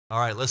All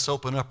right, let's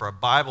open up our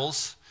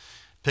Bibles,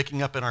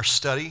 picking up in our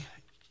study,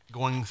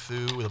 going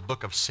through the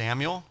book of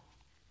Samuel.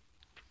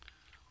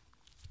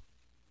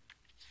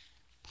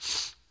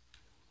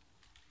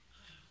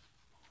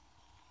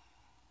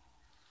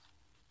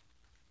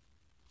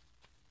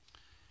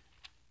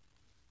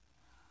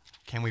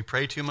 Can we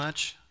pray too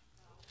much?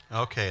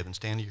 Okay, then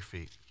stand to your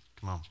feet.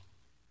 Come on.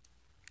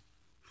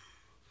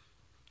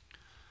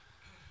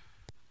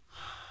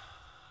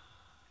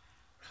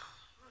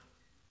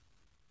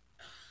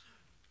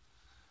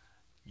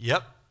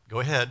 Yep,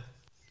 go ahead.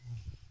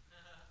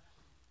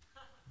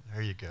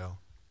 There you go.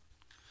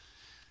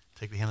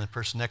 Take the hand of the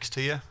person next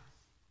to you,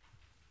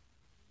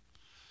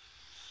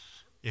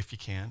 if you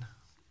can.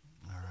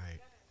 All right.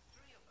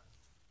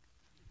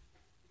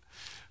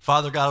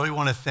 Father God, we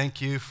want to thank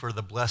you for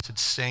the blessed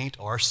saint,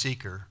 our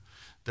seeker,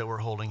 that we're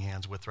holding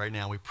hands with right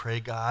now. We pray,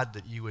 God,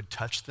 that you would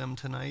touch them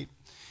tonight.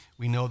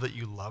 We know that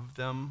you love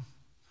them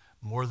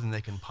more than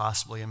they can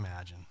possibly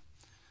imagine.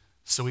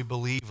 So we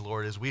believe,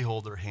 Lord, as we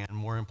hold their hand,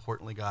 more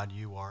importantly, God,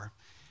 you are,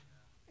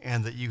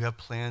 and that you have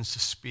plans to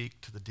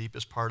speak to the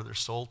deepest part of their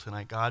soul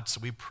tonight, God.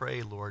 So we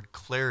pray, Lord,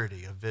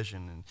 clarity of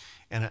vision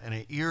and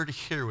an ear to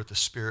hear what the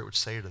Spirit would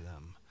say to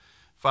them.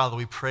 Father,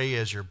 we pray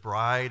as your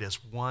bride,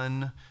 as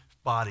one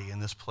body in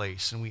this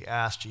place, and we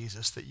ask,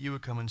 Jesus, that you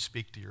would come and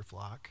speak to your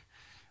flock.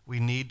 We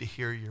need to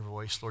hear your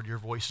voice, Lord. Your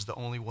voice is the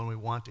only one we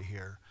want to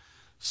hear.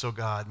 So,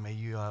 God, may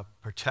you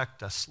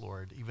protect us,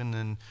 Lord, even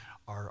in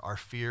our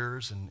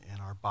fears and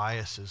our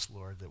biases,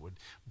 Lord, that would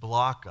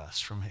block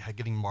us from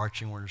getting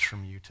marching orders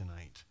from you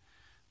tonight.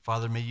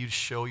 Father, may you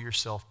show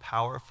yourself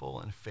powerful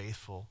and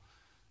faithful.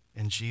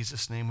 In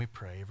Jesus' name we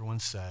pray. Everyone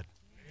said,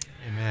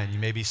 Amen. You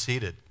may be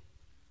seated.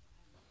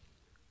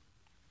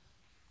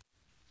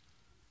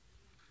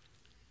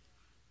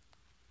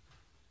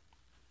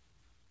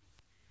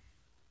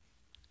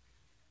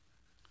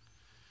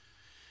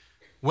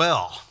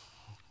 Well,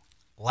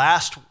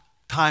 last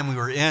time we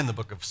were in the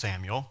book of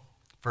Samuel,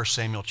 1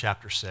 Samuel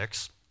chapter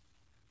 6,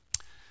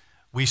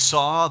 we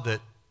saw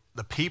that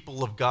the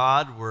people of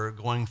God were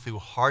going through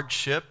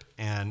hardship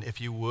and, if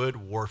you would,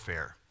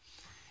 warfare.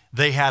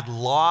 They had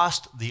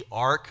lost the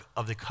Ark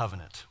of the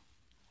Covenant.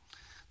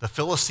 The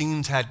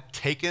Philistines had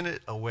taken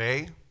it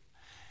away,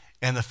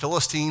 and the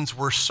Philistines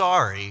were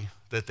sorry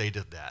that they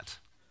did that.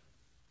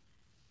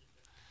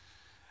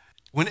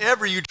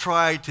 Whenever you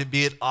try to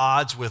be at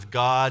odds with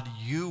God,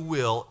 you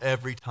will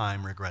every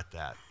time regret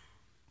that.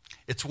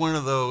 It's one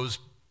of those,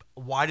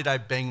 why did I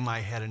bang my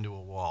head into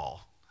a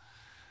wall?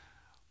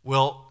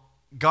 Well,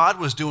 God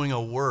was doing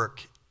a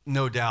work,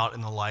 no doubt,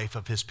 in the life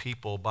of his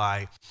people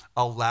by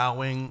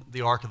allowing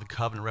the Ark of the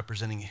Covenant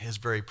representing his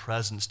very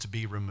presence to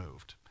be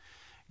removed.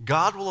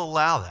 God will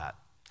allow that.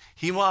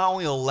 He will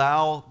only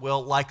allow,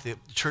 well, like the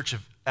church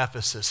of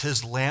Ephesus,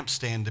 his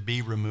lampstand to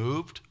be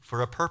removed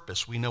for a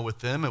purpose. We know with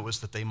them it was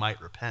that they might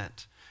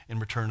repent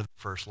and return to the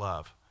first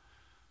love.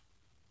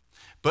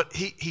 But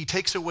he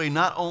takes away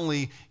not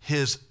only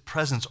his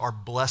presence, our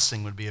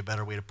blessing would be a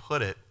better way to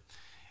put it.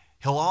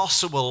 He'll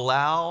also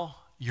allow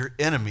your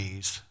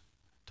enemies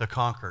to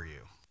conquer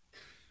you.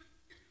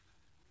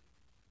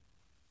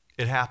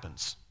 It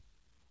happens.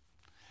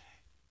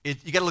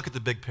 You got to look at the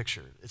big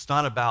picture. It's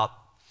not about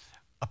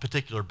a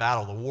particular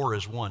battle. The war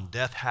is won.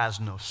 Death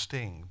has no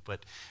sting.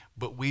 But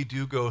we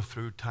do go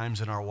through times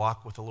in our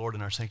walk with the Lord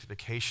and our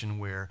sanctification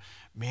where,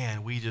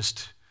 man, we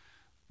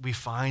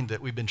find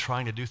that we've been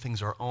trying to do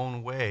things our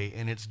own way,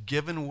 and it's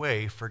given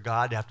way for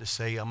God to have to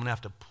say, I'm going to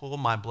have to pull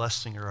my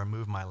blessing or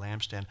remove my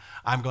lampstand.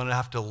 I'm going to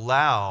have to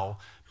allow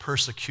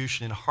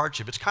persecution and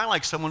hardship. It's kind of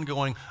like someone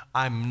going,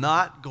 I'm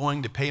not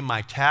going to pay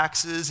my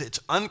taxes. It's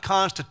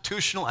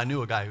unconstitutional. I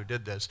knew a guy who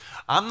did this.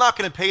 I'm not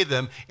going to pay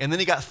them, and then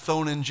he got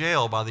thrown in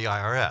jail by the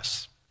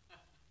IRS.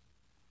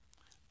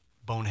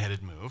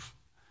 Boneheaded move.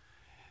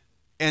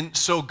 And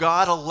so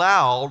God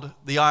allowed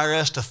the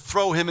IRS to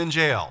throw him in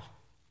jail.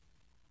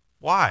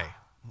 Why?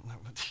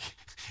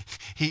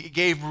 He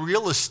gave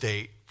real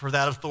estate for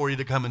that authority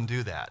to come and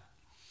do that.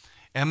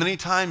 And many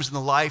times in the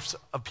lives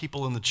of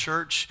people in the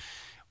church,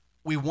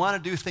 we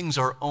want to do things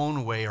our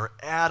own way or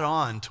add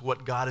on to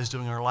what God is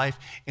doing in our life,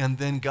 and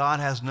then God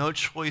has no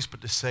choice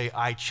but to say,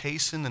 I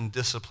chasten and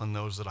discipline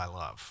those that I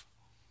love.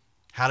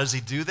 How does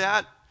he do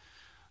that?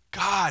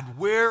 God,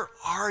 where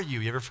are you?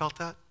 You ever felt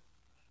that?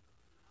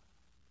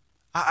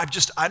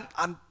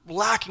 I'm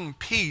lacking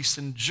peace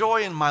and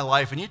joy in my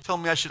life, and you tell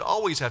me I should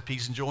always have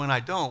peace and joy, and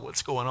I don't.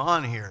 What's going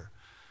on here?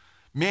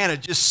 Man,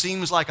 it just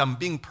seems like I'm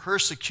being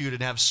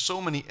persecuted and have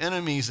so many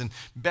enemies and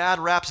bad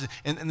raps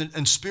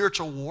and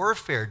spiritual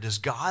warfare. Does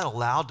God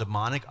allow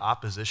demonic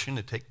opposition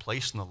to take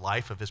place in the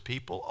life of his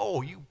people?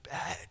 Oh, you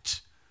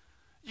bet.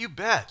 You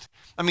bet.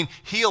 I mean,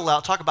 he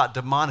allowed, talk about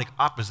demonic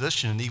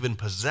opposition and even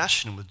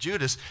possession with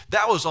Judas.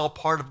 That was all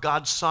part of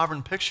God's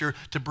sovereign picture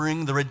to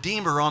bring the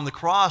Redeemer on the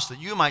cross,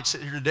 that you might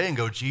sit here today and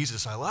go,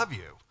 Jesus, I love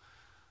you.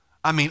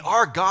 I mean,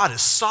 our God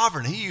is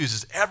sovereign. He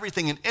uses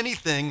everything and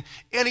anything,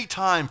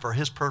 anytime for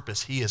his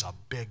purpose. He is a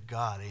big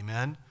God,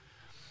 amen?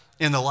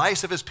 in the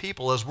lives of his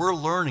people, as we're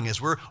learning,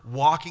 as we're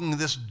walking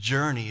this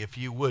journey, if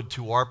you would,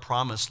 to our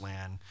promised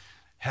land,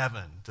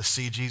 heaven, to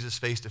see Jesus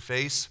face to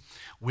face,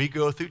 we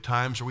go through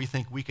times where we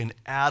think we can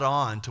add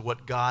on to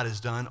what God has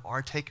done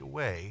or take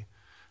away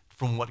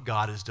from what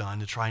God has done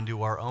to try and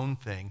do our own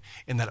thing.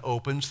 And that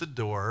opens the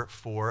door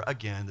for,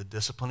 again, the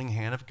disciplining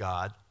hand of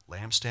God,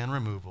 lampstand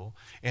removal,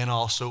 and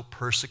also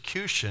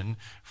persecution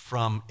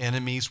from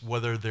enemies,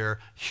 whether they're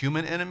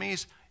human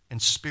enemies and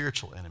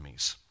spiritual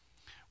enemies.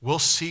 We'll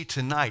see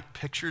tonight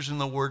pictures in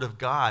the Word of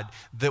God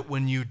that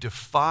when you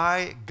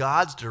defy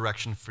God's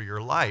direction for your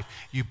life,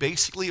 you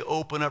basically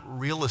open up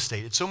real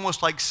estate. It's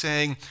almost like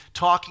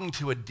talking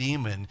to a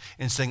demon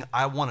and saying,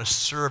 I want to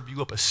serve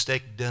you up a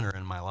steak dinner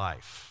in my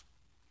life.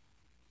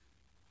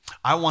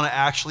 I want to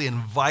actually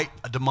invite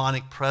a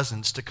demonic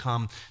presence to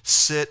come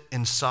sit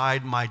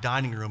inside my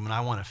dining room and I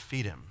want to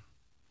feed him.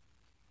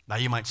 Now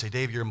you might say,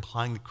 Dave, you're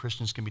implying that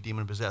Christians can be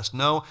demon-possessed.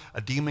 No,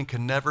 a demon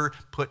can never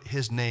put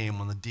his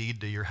name on the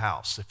deed to your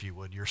house, if you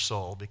would, your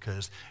soul,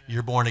 because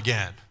you're born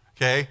again,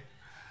 okay?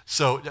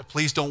 So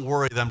please don't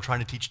worry that I'm trying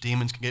to teach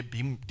demons can get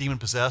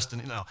demon-possessed.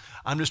 And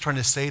I'm just trying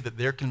to say that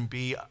there can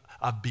be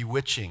a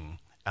bewitching,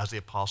 as the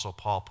Apostle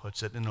Paul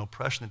puts it, an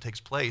oppression that takes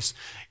place.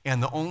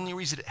 And the only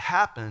reason it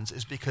happens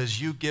is because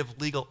you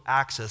give legal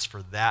access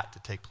for that to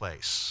take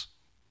place.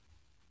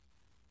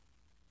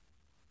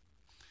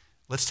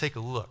 Let's take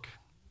a look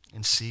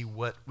and see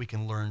what we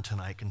can learn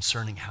tonight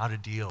concerning how to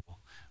deal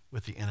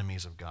with the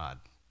enemies of God.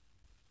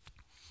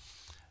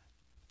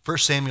 1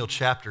 Samuel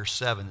chapter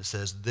 7, it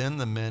says, Then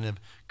the men of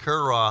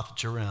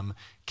Kiriath-Jearim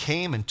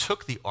came and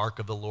took the ark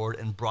of the Lord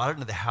and brought it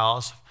into the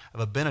house of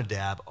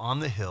Abinadab on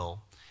the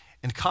hill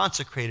and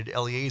consecrated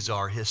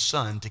Eleazar his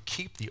son to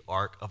keep the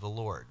ark of the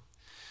Lord.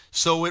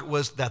 So it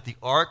was that the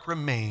ark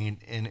remained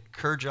in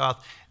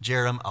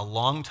Kiriath-Jearim a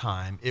long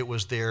time. It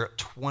was there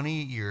 20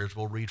 years.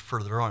 We'll read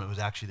further on. It was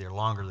actually there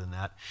longer than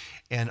that.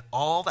 And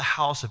all the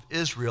house of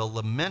Israel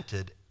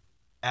lamented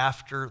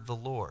after the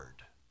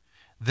Lord.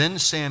 Then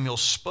Samuel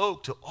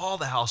spoke to all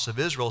the house of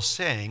Israel,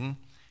 saying,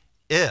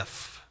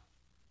 If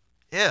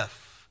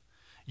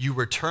you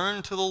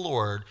return to the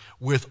Lord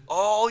with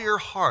all your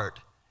heart,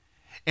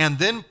 and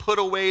then put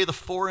away the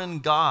foreign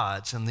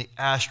gods and the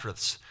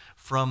Ashtoreths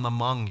from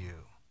among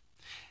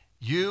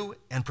you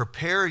and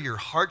prepare your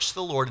hearts to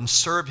the Lord and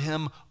serve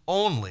him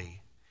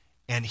only,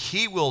 and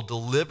he will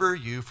deliver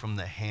you from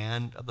the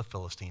hand of the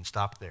Philistines.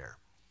 Stop there.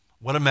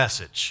 What a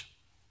message.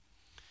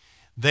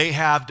 They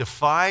have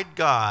defied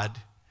God,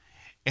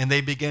 and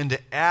they begin to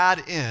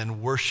add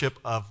in worship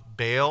of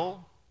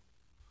Baal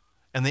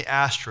and the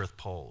Ashtoreth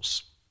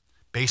poles.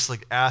 Basically,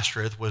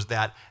 Ashtoreth was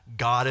that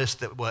goddess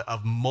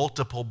of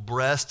multiple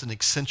breasts and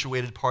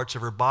accentuated parts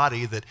of her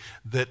body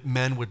that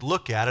men would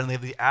look at, and they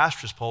have the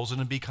Ashtoreth poles, and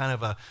it'd be kind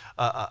of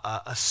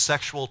a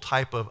sexual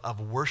type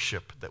of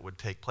worship that would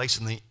take place.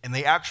 And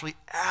they actually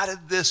added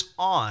this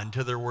on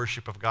to their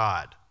worship of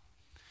God.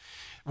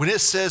 When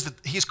it says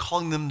that he's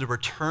calling them to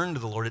return to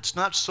the Lord, it's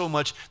not so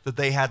much that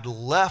they had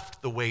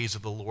left the ways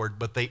of the Lord,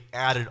 but they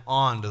added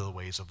on to the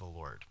ways of the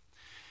Lord.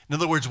 In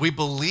other words, we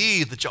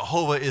believe that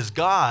Jehovah is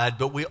God,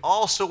 but we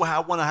also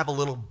want to have a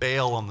little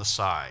Baal on the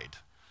side,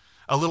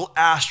 a little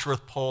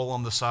Ashtoreth pole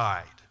on the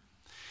side.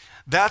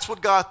 That's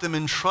what got them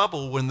in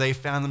trouble when they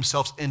found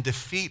themselves in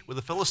defeat with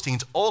the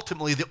Philistines,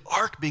 ultimately the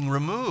ark being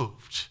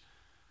removed.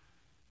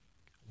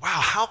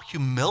 Wow, how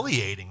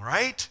humiliating,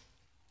 right?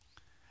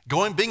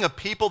 Being a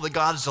people that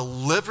God has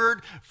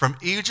delivered from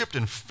Egypt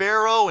and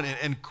Pharaoh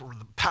and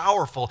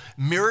powerful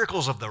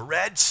miracles of the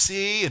Red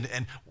Sea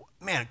and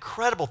man,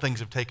 incredible things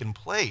have taken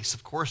place.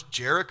 Of course,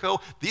 Jericho,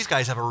 these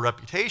guys have a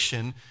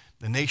reputation,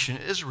 the nation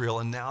Israel,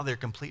 and now they're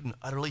completely and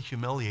utterly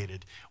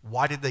humiliated.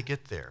 Why did they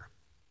get there?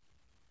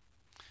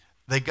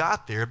 They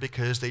got there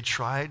because they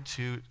tried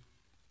to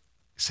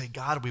say,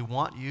 God, we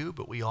want you,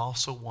 but we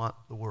also want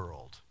the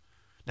world.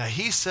 Now,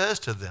 he says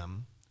to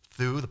them,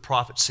 through the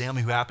prophet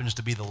Samuel, who happens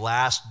to be the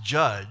last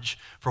judge,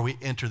 for we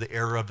enter the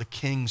era of the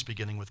kings,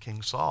 beginning with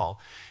King Saul.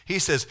 He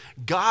says,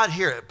 God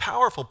here, a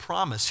powerful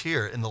promise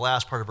here in the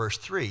last part of verse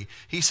 3,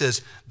 he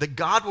says that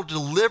God will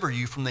deliver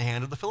you from the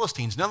hand of the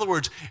Philistines. In other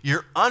words,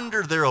 you're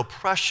under their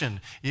oppression.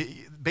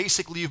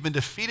 Basically, you've been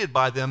defeated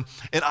by them,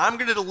 and I'm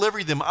going to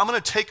deliver them. I'm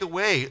going to take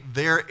away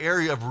their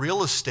area of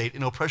real estate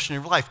and oppression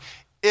in your life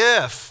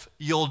if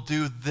you'll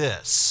do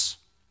this.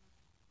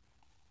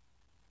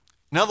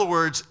 In other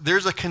words,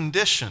 there's a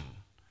condition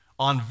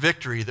on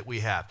victory that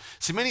we have.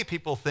 See, many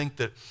people think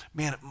that,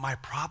 man, my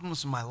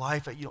problems in my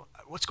life,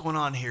 what's going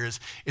on here is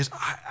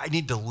I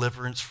need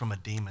deliverance from a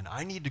demon.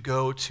 I need to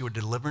go to a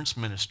deliverance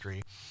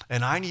ministry,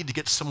 and I need to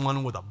get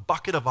someone with a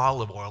bucket of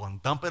olive oil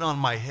and dump it on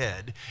my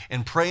head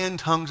and pray in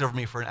tongues over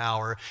me for an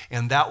hour,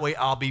 and that way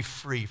I'll be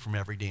free from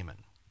every demon.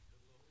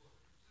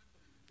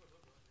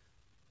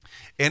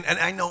 And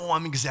I know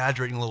I'm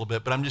exaggerating a little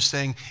bit, but I'm just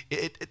saying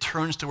it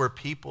turns to where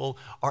people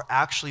are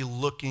actually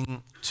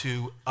looking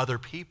to other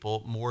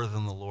people more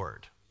than the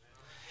Lord.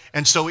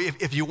 And so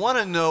if you want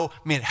to know,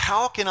 man,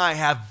 how can I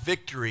have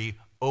victory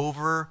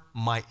over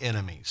my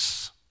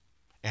enemies?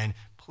 And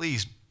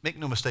please make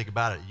no mistake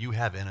about it, you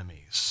have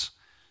enemies.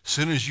 As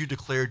soon as you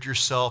declared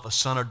yourself a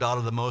son or daughter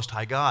of the Most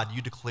High God,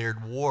 you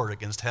declared war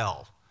against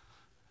hell.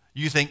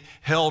 You think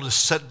hell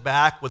just sit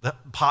back with a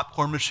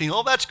popcorn machine,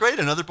 oh, that's great,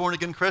 another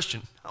born-again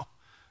Christian. No,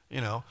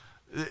 you know,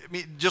 I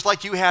mean, just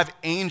like you have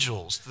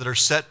angels that are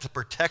set to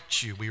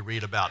protect you, we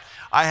read about.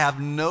 I have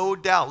no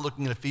doubt,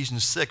 looking at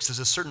Ephesians 6, there's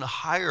a certain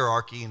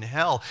hierarchy in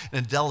hell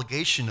and a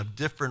delegation of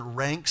different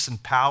ranks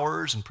and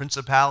powers and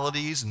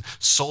principalities and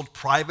sold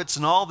privates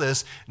and all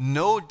this.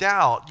 No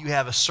doubt you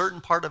have a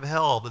certain part of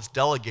hell that's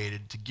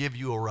delegated to give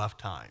you a rough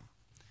time.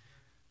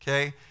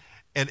 Okay?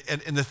 And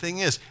the thing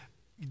is,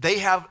 they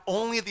have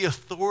only the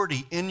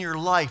authority in your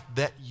life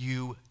that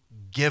you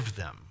give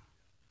them.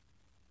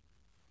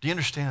 Do you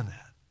understand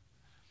that?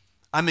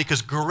 I mean,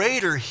 because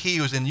greater he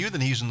who is in you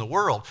than he is in the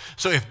world.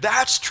 So if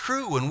that's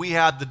true, and we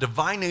have the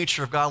divine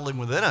nature of God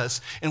living within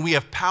us, and we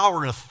have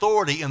power and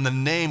authority in the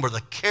name or the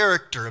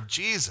character of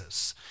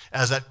Jesus,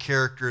 as that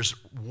character is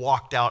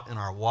walked out in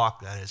our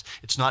walk, that is,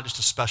 it's not just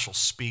a special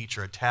speech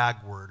or a tag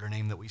word or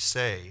name that we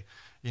say.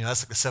 You know,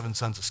 that's like the seven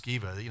sons of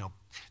Sceva. You know,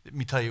 let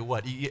me tell you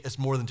what, it's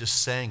more than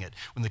just saying it.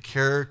 When the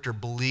character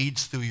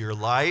bleeds through your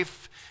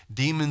life,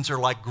 demons are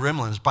like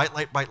gremlins. Bright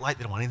light,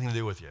 they don't want anything to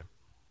do with you.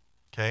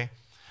 Okay?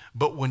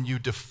 But when you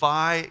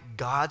defy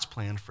God's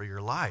plan for your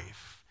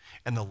life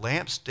and the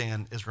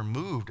lampstand is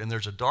removed and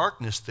there's a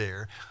darkness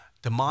there,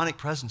 demonic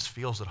presence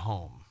feels at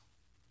home.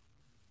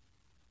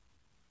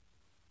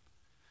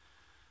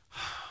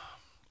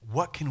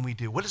 What can we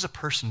do? What does a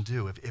person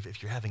do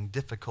if you're having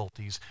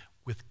difficulties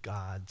with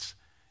God's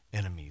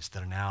enemies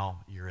that are now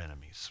your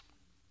enemies?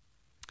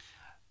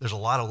 There's a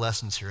lot of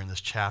lessons here in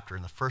this chapter,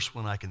 and the first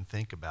one I can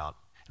think about,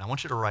 and I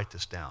want you to write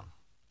this down.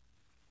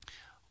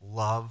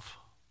 Love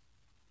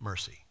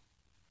mercy.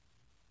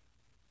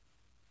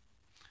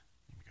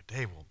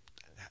 Dave, well,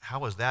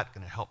 how is that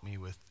going to help me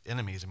with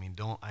enemies? I mean,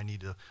 don't I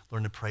need to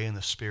learn to pray in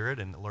the Spirit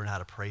and learn how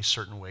to pray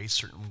certain ways,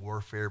 certain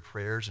warfare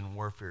prayers and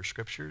warfare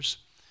scriptures?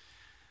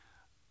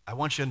 I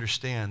want you to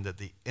understand that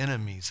the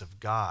enemies of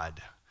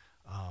God,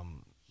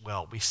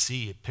 well, we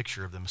see a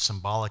picture of them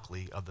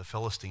symbolically of the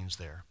Philistines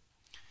there.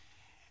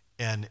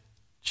 And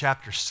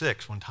chapter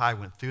 6, when Ty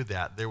went through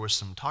that, there was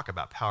some talk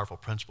about powerful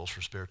principles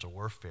for spiritual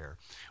warfare.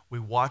 We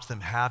watched them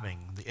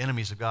the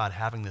enemies of God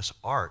having this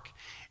ark.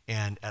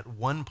 And at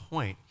one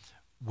point,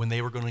 when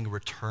they were going to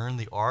return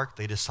the ark,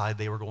 they decided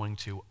they were going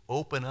to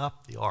open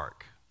up the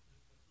ark.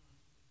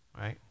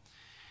 Right?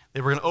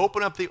 They were going to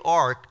open up the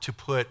ark to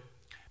put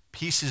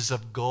pieces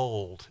of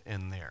gold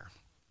in there.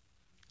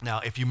 Now,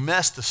 if you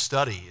missed the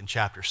study in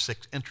chapter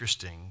 6,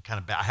 interesting,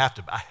 I have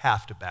to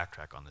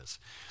backtrack on this.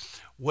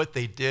 What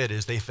they did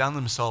is they found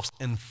themselves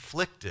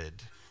inflicted,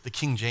 the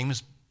King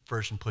James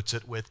Version puts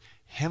it, with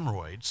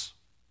hemorrhoids.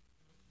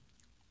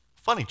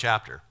 Funny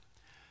chapter.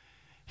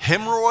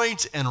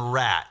 Hemorrhoids and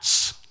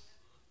rats.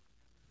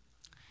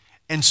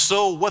 And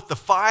so what the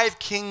 5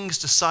 kings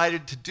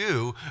decided to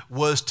do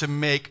was to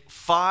make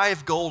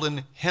 5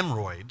 golden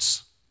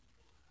hemorrhoids,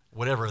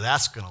 whatever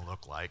that's going to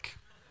look like,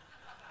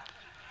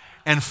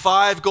 and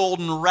 5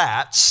 golden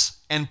rats,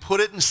 and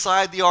put it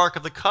inside the Ark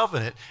of the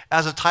Covenant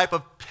as a type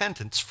of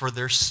penance for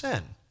their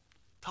sin.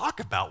 Talk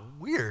about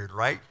weird,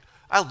 right?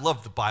 I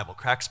love the Bible.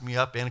 Cracks me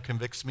up and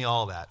convicts me,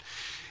 all that.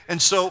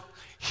 And so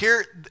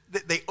here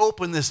they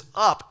open this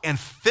up, and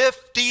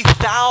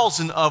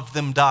 50,000 of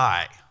them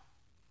die.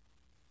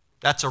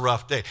 That's a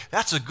rough day.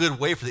 That's a good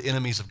way for the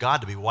enemies of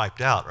God to be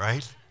wiped out,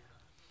 right?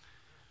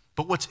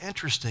 But what's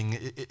interesting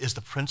is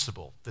the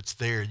principle that's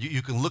there.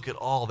 You can look at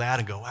all that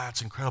and go, wow,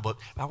 it's incredible.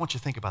 But I want you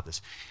to think about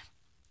this.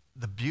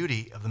 The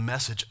beauty of the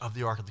message of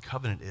the Ark of the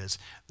Covenant is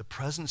the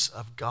presence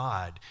of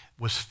God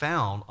was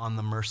found on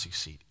the mercy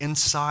seat.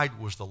 Inside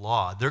was the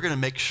law. They're going to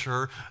make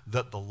sure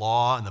that the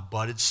law and the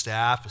budded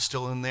staff is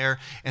still in there.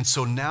 And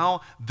so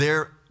now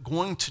they're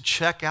going to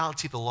check out and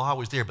see if the law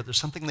was there. But there's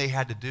something they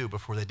had to do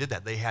before they did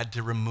that. They had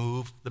to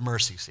remove the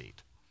mercy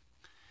seat.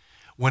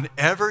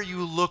 Whenever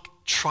you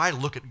try to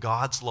look at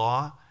God's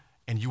law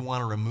and you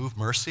want to remove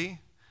mercy,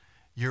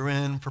 you're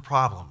in for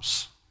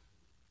problems.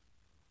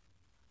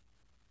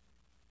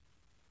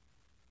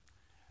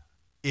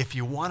 If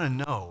you want to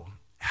know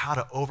how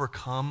to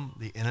overcome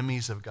the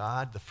enemies of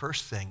God, the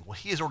first thing, well,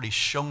 he has already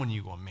shown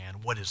you, oh man,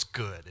 what is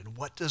good. And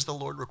what does the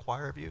Lord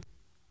require of you?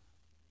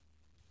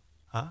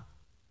 Huh?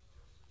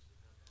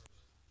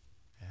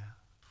 Yeah.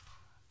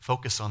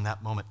 Focus on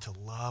that moment to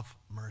love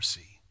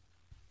mercy.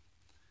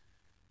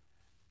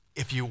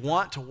 If you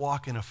want to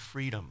walk in a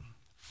freedom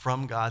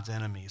from God's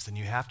enemies, then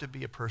you have to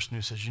be a person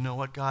who says, you know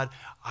what, God,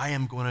 I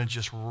am going to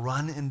just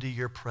run into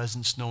your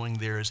presence knowing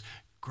there is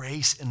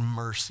grace and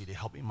mercy to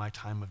help me in my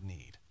time of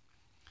need.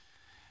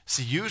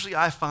 See, usually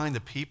I find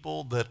the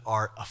people that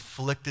are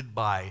afflicted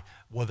by,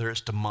 whether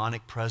it's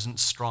demonic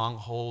presence,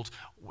 strongholds,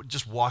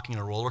 just walking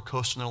a roller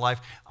coaster in their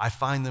life, I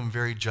find them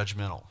very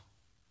judgmental.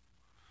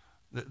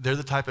 They're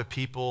the type of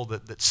people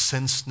that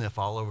sin sniff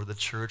all over the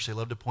church. They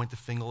love to point the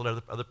finger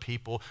at other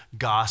people,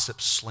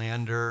 gossip,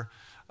 slander.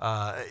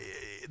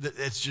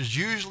 it's just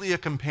usually a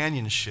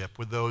companionship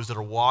with those that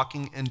are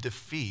walking in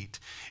defeat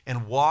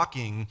and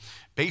walking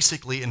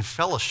basically in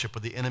fellowship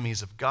with the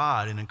enemies of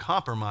God and in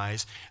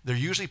compromise. They're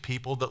usually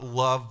people that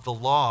love the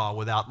law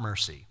without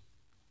mercy.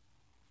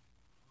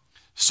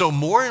 So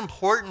more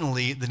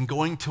importantly than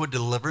going to a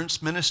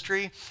deliverance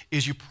ministry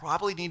is you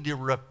probably need to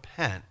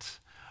repent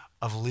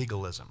of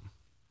legalism.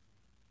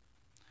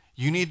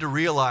 You need to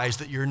realize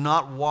that you're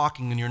not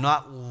walking and you're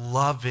not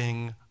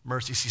loving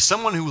mercy. See,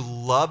 someone who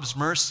loves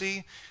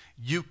mercy,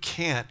 you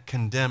can't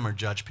condemn or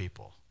judge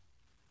people.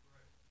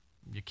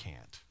 You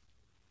can't.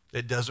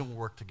 It doesn't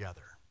work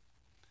together.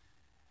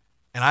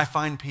 And I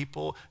find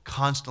people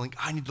constantly,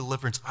 I need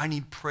deliverance, I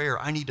need prayer,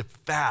 I need to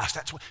fast.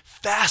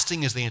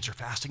 Fasting is the answer.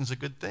 Fasting is a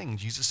good thing.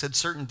 Jesus said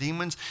certain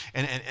demons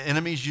and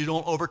enemies you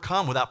don't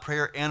overcome without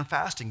prayer and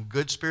fasting.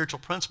 Good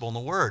spiritual principle in the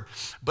Word.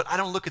 But I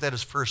don't look at that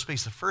as first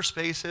base. The first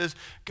base is,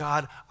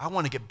 God, I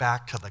want to get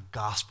back to the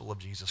gospel of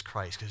Jesus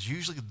Christ, because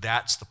usually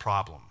that's the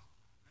problem.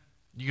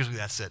 Usually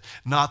that's it.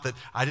 Not that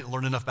I didn't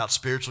learn enough about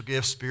spiritual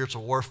gifts,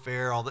 spiritual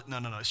warfare, all that.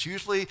 No. It's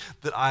usually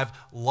that I've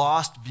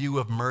lost view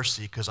of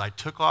mercy because I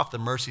took off the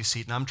mercy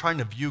seat and I'm trying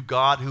to view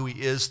God who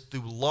he is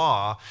through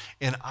law,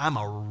 and I'm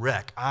a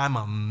wreck. I'm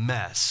a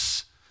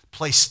mess.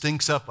 Place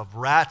stinks up of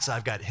rats.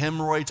 I've got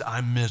hemorrhoids.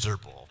 I'm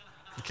miserable.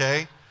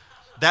 Okay?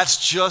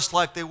 That's just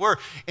like they were.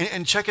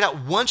 And check it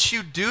out. Once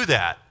you do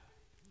that,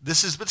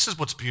 this is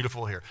what's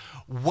beautiful here.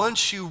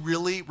 Once you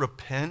really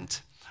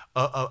repent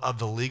of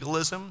the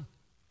legalism,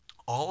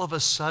 all of a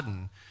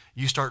sudden,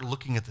 you start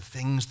looking at the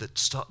things that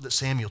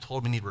Samuel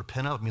told me you need to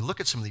repent of. I mean, look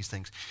at some of these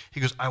things.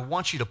 He goes, I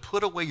want you to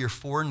put away your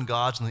foreign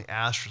gods and the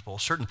Asherah pole,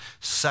 certain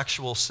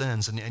sexual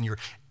sins, and you're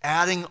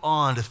adding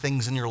on to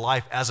things in your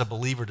life as a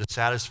believer to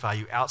satisfy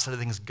you outside of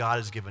things God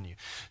has given you.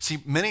 See,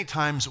 many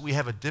times we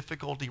have a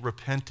difficulty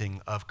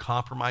repenting of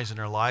compromise in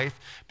our life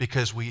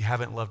because we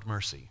haven't loved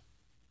mercy.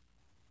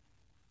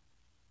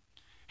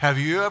 Have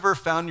you ever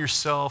found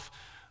yourself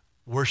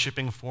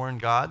worshiping foreign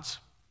gods?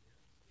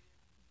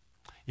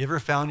 You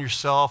ever found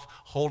yourself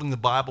holding the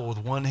Bible with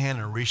one hand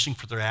and reaching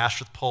for their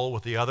Asherah pole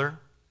with the other?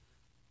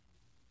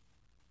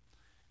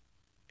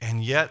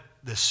 And yet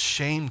this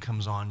shame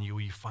comes on you.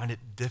 You find it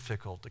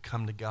difficult to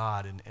come to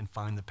God and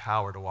find the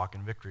power to walk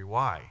in victory.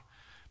 Why?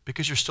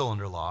 Because you're still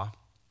under law.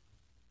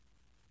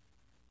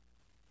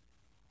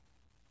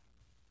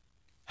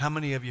 How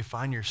many of you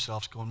find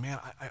yourselves going, man,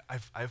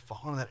 I've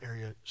fallen in that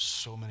area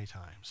so many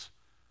times.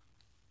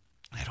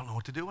 I don't know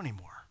what to do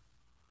anymore.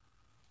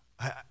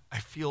 I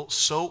feel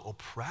so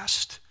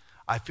oppressed.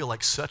 I feel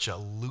like such a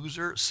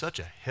loser, such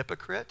a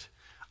hypocrite.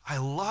 I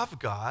love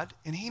God,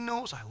 and he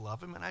knows I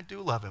love him, and I do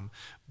love him.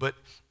 But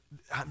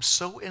I'm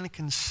so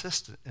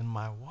inconsistent in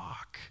my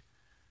walk.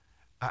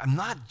 I'm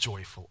not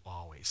joyful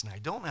always, and I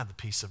don't have the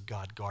peace of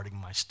God guarding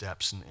my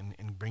steps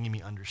and bringing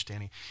me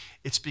understanding.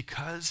 It's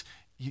because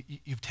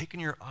you've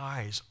taken your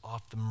eyes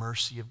off the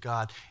mercy of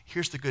God.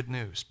 Here's the good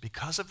news.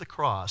 Because of the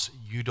cross,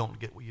 you don't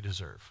get what you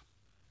deserve.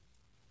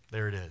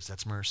 There it is.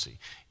 That's mercy.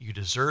 You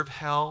deserve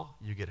hell,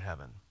 you get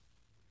heaven.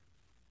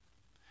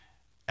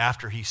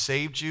 After he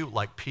saved you,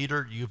 like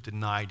Peter, you've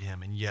denied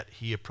him, and yet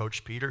he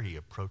approached Peter, he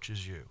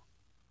approaches you.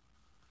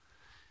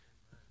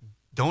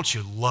 Don't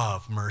you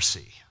love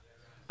mercy?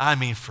 I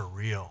mean, for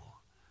real.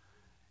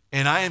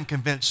 And I am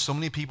convinced so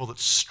many people that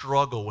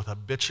struggle with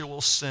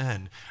habitual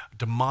sin,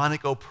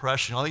 demonic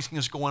oppression, all these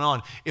things going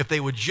on, if they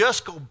would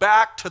just go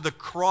back to the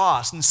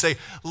cross and say,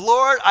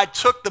 Lord, I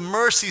took the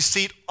mercy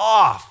seat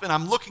off, and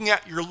I'm looking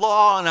at your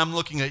law, and I'm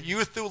looking at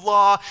you through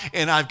law,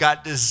 and I've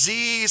got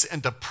disease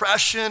and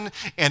depression,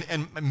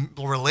 and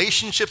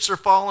relationships are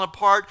falling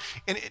apart,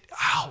 and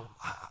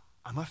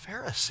I'm a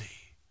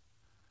Pharisee.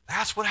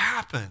 That's what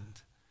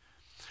happened.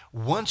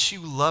 Once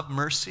you love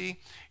mercy,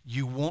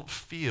 you won't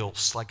feel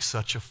like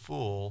such a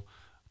fool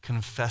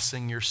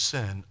confessing your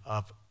sin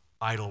of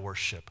idol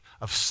worship,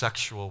 of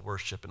sexual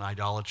worship and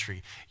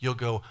idolatry. You'll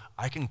go,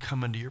 I can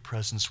come into your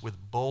presence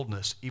with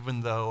boldness,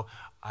 even though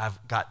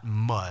I've got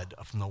mud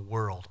from the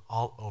world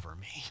all over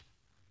me,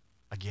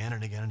 again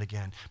and again and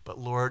again. But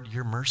Lord,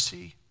 your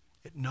mercy,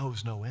 it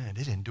knows no end.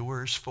 It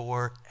endures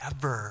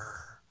forever.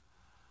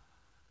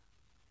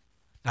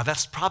 Now,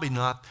 that's probably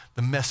not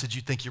the message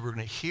you think you were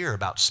going to hear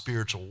about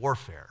spiritual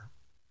warfare.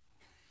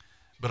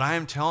 But I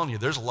am telling you,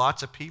 there's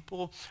lots of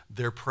people,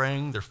 they're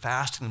praying, they're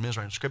fasting, they're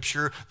memorizing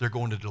scripture, they're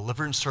going to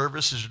deliverance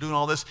services, they're doing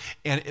all this,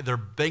 and they're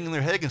banging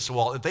their head against the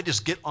wall. If they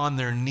just get on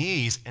their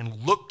knees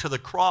and look to the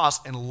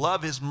cross and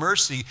love his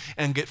mercy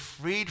and get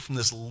freed from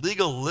this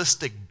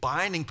legalistic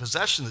binding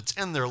possession that's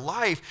in their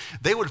life,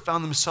 they would have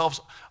found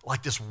themselves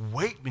like this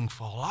weight being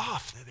fall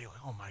off. They're like,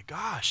 oh my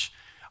gosh,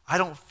 I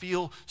don't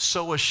feel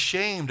so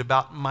ashamed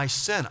about my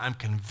sin. I'm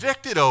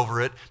convicted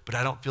over it, but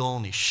I don't feel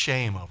any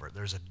shame over it.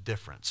 There's a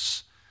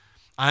difference.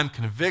 I'm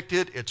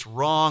convicted, it's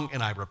wrong,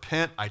 and I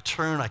repent, I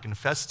turn, I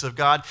confess it's of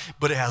God,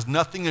 but it has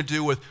nothing to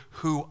do with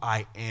who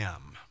I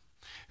am.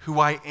 who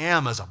I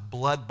am as a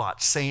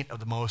blood-bought saint of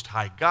the Most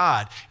High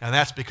God. And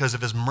that's because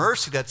of his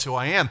mercy, that's who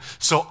I am.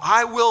 So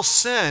I will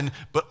sin,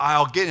 but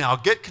I'll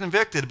get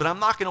convicted, but I'm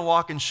not going to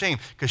walk in shame,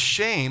 because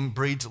shame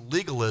breeds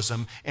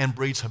legalism and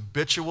breeds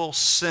habitual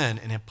sin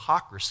and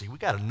hypocrisy. We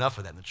got enough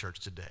of that in the church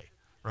today,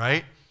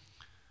 right?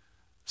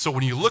 So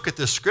when you look at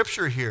this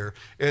scripture here,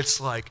 it's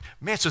like,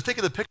 man, so think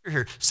of the picture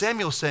here.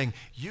 Samuel's saying,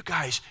 you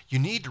guys, you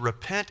need to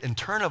repent and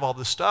turn of all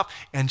this stuff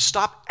and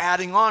stop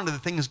adding on to the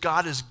things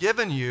God has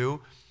given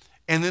you,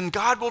 and then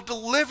God will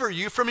deliver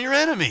you from your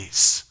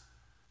enemies.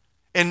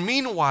 And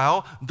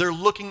meanwhile, they're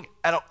looking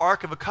at an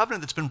Ark of a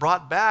Covenant that's been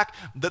brought back,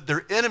 that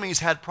their enemies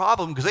had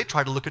problem because they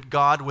tried to look at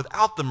God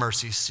without the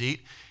mercy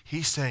seat.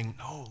 He's saying,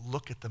 no,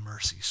 look at the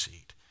mercy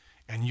seat.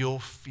 And you'll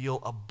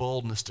feel a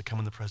boldness to come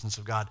in the presence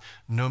of God,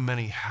 no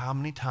matter how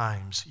many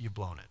times you've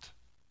blown it.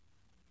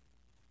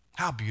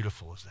 How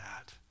beautiful is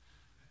that?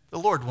 The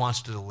Lord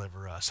wants to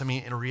deliver us. I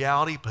mean, in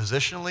reality,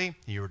 positionally,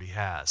 he already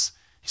has.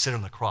 He said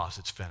on the cross,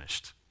 it's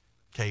finished.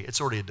 Okay, it's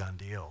already a done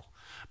deal.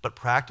 But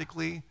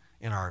practically,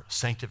 in our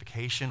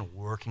sanctification,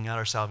 working out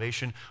our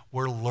salvation,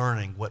 we're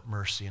learning what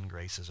mercy and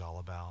grace is all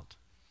about.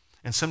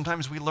 And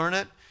sometimes we learn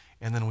it,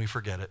 and then we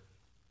forget it,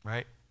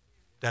 right?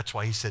 That's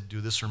why he said,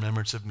 do this in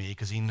remembrance of me,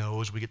 because he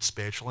knows we get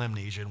spiritual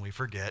amnesia and we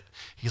forget.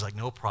 He's like,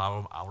 no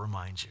problem, I'll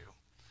remind you.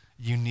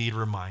 You need a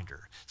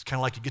reminder. It's kind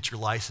of like you get your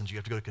license. You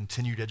have to go to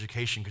continued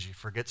education because you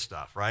forget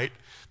stuff, right?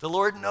 The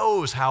Lord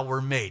knows how we're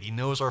made. He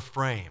knows our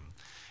frame.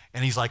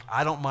 And he's like,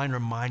 I don't mind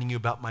reminding you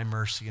about my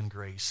mercy and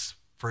grace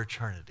for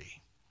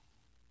eternity.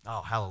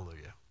 Oh,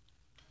 hallelujah.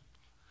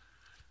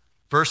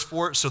 Verse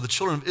 4, so the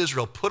children of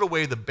Israel put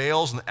away the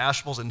Baals and the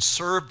Ashtaroths and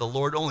served the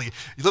Lord only.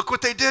 Look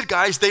what they did,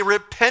 guys. They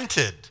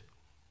repented.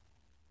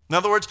 In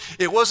other words,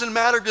 it wasn't a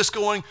matter of just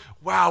going,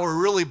 wow, we're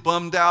really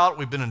bummed out.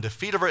 We've been in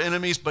defeat of our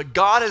enemies, but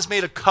God has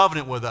made a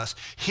covenant with us.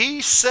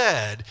 He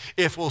said,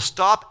 if we'll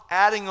stop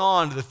adding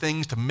on to the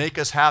things to make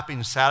us happy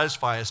and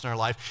satisfy us in our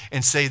life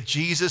and say,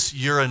 Jesus,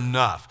 you're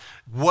enough.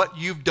 What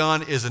you've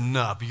done is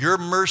enough. Your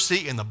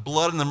mercy and the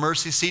blood in the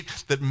mercy seat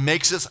that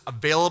makes us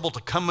available to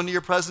come into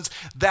your presence,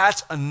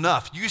 that's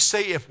enough. You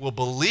say if we'll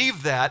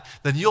believe that,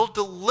 then you'll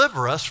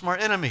deliver us from our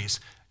enemies.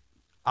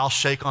 I'll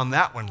shake on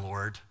that one,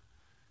 Lord.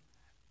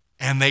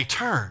 And they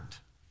turned.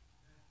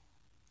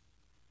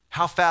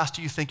 How fast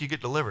do you think you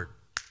get delivered?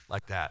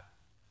 Like that.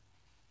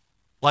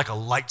 Like a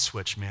light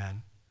switch,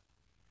 man.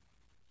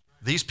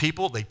 These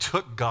people, they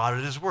took God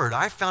at his word.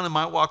 I found in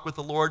my walk with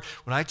the Lord,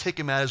 when I take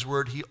him at his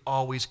word, he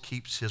always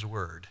keeps his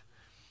word.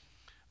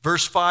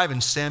 Verse 5,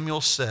 and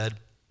Samuel said,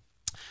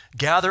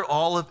 gather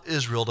all of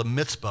Israel to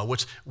Mizpah,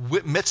 which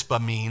Mizpah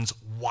means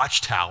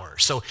watchtower.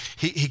 So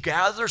he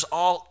gathers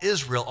all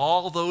Israel,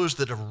 all those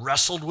that have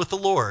wrestled with the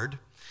Lord,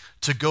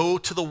 to go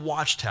to the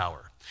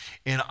watchtower,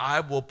 and I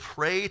will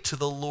pray to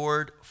the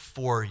Lord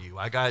for you.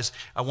 Guys,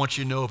 I want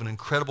you to know of an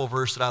incredible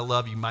verse that I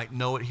love. You might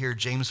know it here,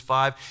 James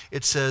 5.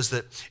 It says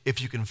that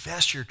if you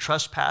confess your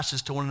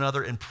trespasses to one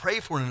another and pray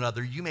for one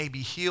another, you may be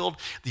healed.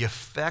 The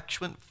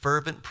affectionate,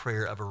 fervent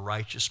prayer of a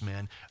righteous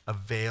man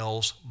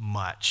avails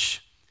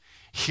much.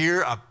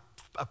 Here,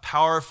 a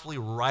powerfully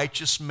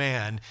righteous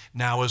man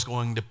now is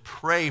going to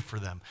pray for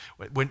them.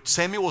 When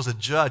Samuel was a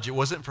judge, it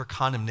wasn't for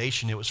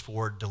condemnation, it was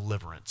for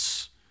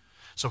deliverance.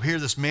 So here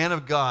this man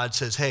of God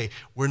says, hey,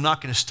 we're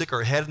not going to stick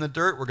our head in the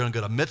dirt. We're going to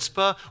go to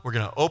Mizpah. We're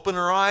going to open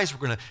our eyes.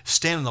 We're going to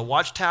stand in the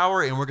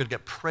watchtower, and we're going to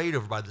get prayed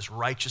over by this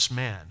righteous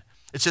man.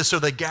 It says, so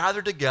they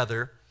gathered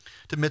together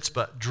to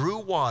Mizpah, drew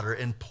water,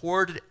 and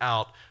poured it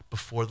out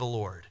before the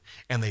Lord.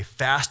 And they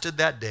fasted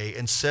that day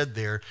and said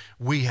there,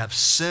 we have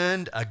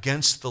sinned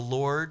against the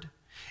Lord.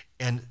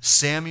 And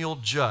Samuel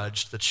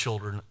judged the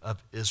children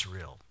of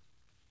Israel.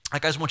 I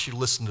guys want you to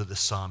listen to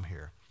this psalm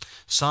here.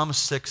 Psalm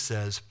 6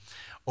 says,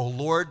 O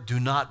Lord, do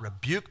not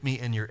rebuke me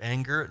in your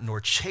anger,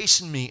 nor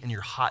chasten me in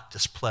your hot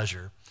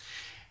displeasure.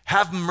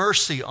 Have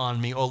mercy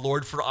on me, O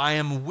Lord, for I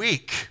am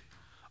weak.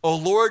 O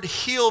Lord,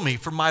 heal me,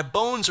 for my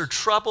bones are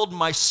troubled.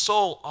 My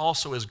soul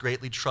also is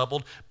greatly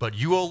troubled. But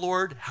you, O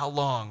Lord, how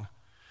long?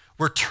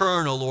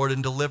 Return, O Lord,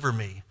 and deliver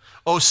me.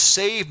 O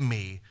save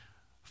me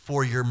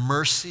for your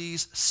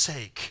mercy's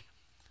sake.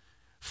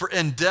 For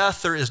in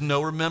death there is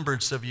no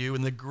remembrance of you.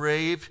 In the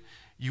grave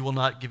you will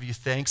not give you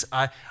thanks.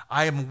 I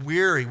am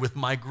weary with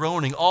my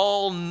groaning.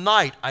 All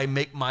night I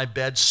make my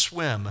bed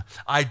swim.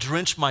 I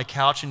drench my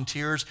couch in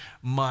tears.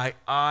 My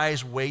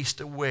eyes waste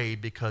away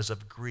because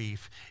of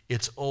grief.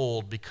 It's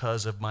old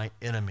because of my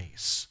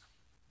enemies.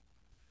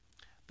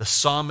 The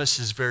psalmist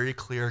is very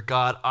clear.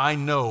 God, I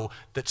know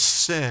that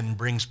sin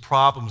brings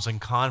problems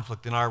and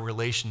conflict in our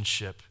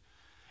relationship.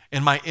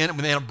 And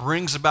it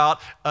brings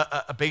about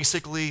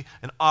basically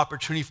an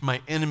opportunity for my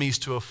enemies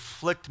to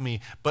afflict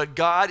me. But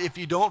God, if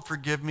you don't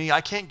forgive me,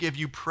 I can't give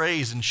you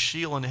praise in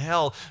Sheol and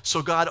hell.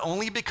 So God,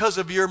 only because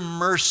of your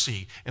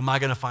mercy am I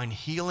going to find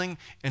healing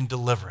and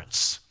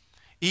deliverance.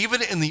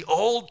 Even in the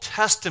Old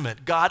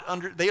Testament,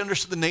 they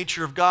understood the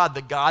nature of God,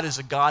 that God is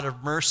a God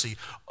of mercy.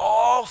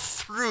 All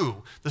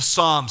through the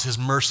Psalms, his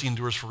mercy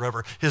endures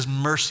forever. His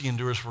mercy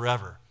endures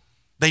forever.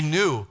 They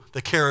knew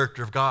the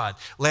character of God.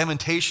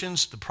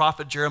 Lamentations, the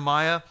prophet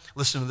Jeremiah,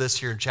 listen to this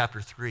here in chapter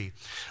 3.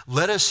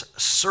 Let us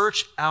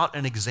search out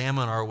and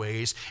examine our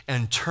ways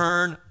and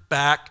turn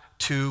back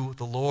to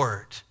the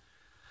Lord.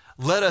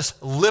 Let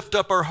us lift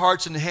up our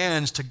hearts and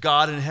hands to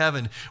God in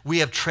heaven. We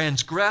have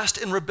transgressed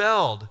and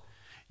rebelled.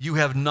 You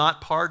have not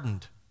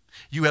pardoned.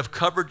 You have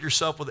covered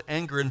yourself with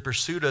anger and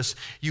pursued us.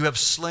 You have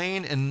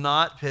slain and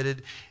not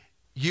pitied.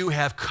 You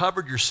have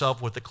covered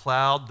yourself with a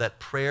cloud that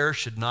prayer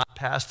should not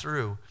pass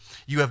through.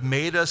 You have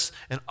made us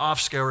an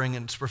offscouring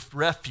and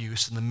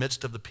refuse in the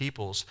midst of the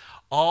peoples.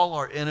 All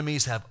our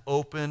enemies have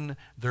opened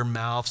their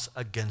mouths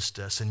against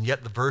us. And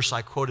yet the verse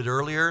I quoted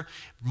earlier,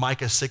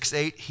 Micah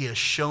 6:8, he has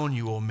shown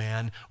you, O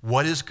man,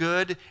 what is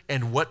good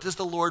and what does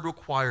the Lord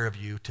require of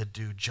you to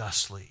do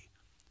justly,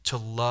 to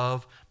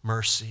love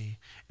mercy,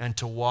 and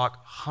to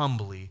walk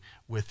humbly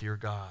with your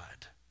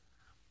God.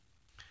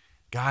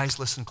 Guys,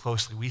 listen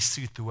closely. We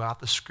see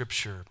throughout the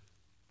scripture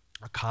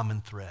a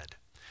common thread.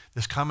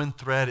 This common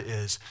thread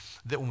is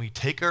that when we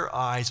take our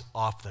eyes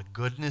off the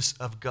goodness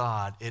of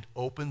God, it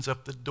opens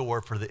up the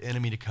door for the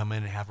enemy to come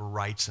in and have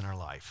rights in our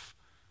life.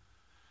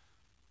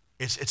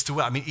 It's the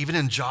way, I mean, even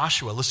in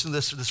Joshua, listen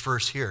to this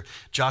verse here.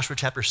 Joshua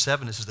chapter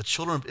 7, it says, the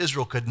children of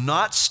Israel could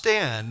not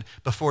stand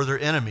before their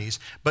enemies,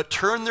 but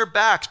turned their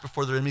backs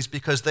before their enemies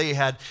because they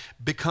had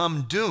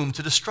become doomed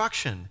to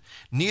destruction.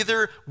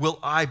 Neither will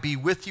I be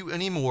with you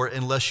anymore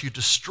unless you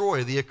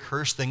destroy the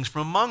accursed things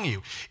from among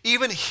you.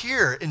 Even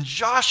here in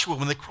Joshua,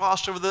 when they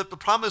crossed over the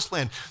promised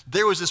land,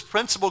 there was this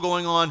principle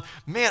going on.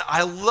 Man,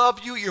 I love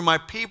you. You're my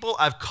people.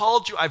 I've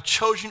called you. I've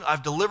chosen you.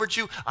 I've delivered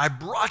you. I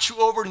brought you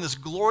over in this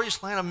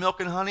glorious land of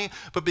milk and honey.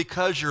 But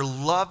because you're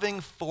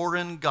loving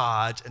foreign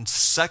gods and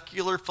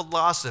secular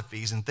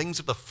philosophies and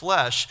things of the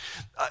flesh,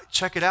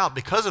 check it out.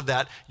 Because of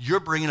that, you're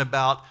bringing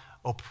about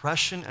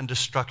oppression and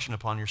destruction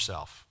upon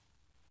yourself.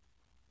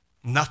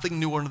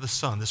 Nothing new under the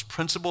sun. This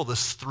principle,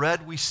 this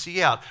thread we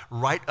see out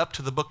right up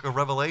to the book of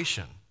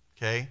Revelation,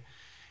 okay?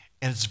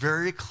 And it's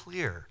very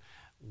clear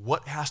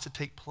what has to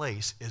take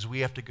place is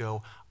we have to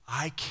go,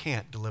 I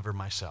can't deliver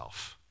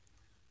myself.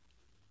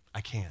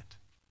 I can't.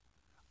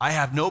 I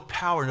have no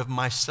power of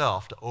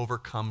myself to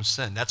overcome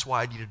sin. That's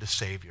why I needed a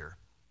Savior,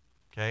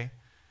 okay?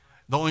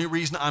 The only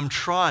reason I'm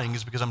trying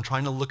is because I'm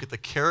trying to look at the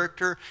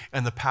character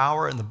and the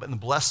power and the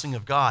blessing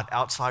of God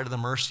outside of the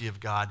mercy of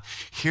God.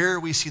 Here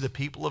we see the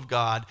people of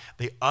God.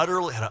 They had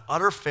an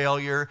utter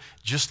failure,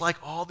 just like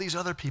all these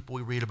other people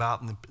we read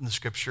about in the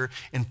Scripture.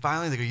 And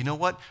finally they go, you know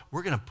what?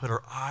 We're going to put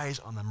our eyes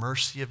on the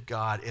mercy of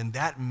God. And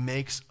that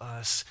makes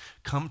us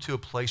come to a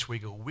place where we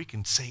go, we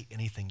can say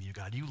anything to you,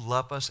 God. You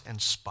love us in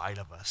spite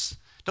of us.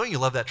 Don't you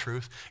love that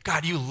truth?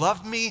 God, you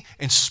love me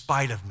in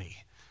spite of me.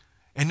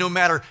 And no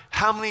matter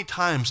how many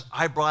times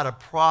I brought a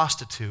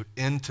prostitute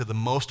into the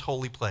most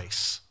holy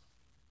place,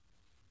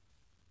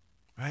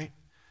 right?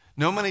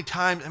 How many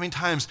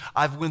times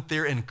I've went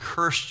there and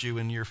cursed you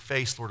in your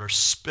face, Lord, or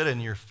spit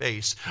in your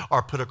face,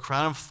 or put a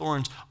crown of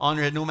thorns on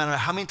your head. No matter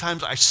how many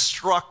times I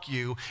struck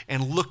you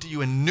and looked at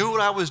you and knew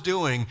what I was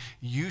doing,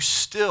 you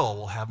still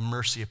will have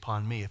mercy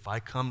upon me if I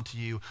come to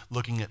you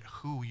looking at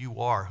who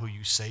you are, who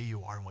you say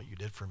you are, and what you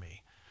did for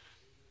me.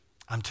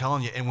 I'm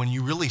telling you, and when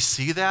you really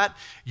see that,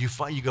 you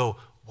go,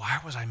 why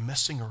was I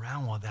messing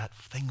around with that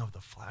thing of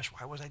the flesh?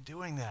 Why was I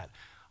doing that?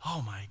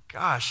 Oh my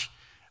gosh.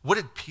 What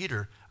did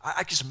Peter,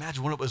 I just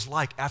imagine what it was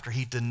like after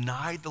he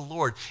denied the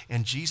Lord,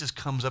 and Jesus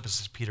comes up and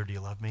says, Peter, do you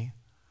love me?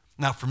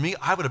 Now for me,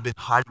 I would have been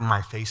hiding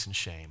my face in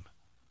shame.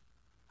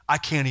 I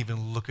can't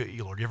even look at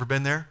you, Lord. You ever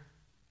been there?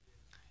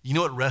 You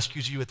know what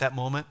rescues you at that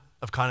moment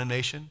of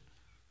condemnation?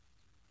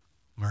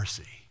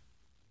 Mercy.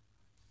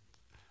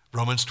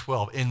 Romans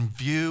 12, in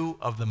view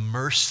of the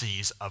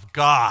mercies of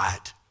God.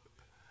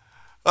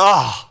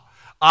 Oh,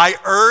 I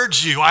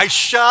urge you, I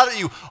shout at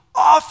you,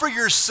 offer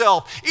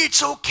yourself.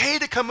 It's okay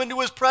to come into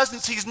his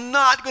presence. He's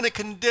not going to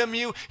condemn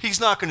you.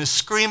 He's not going to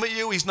scream at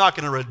you. He's not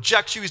going to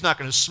reject you. He's not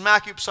going to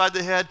smack you upside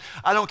the head.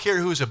 I don't care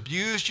who's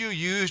abused you,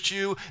 used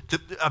you,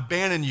 to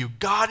abandon you.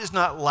 God is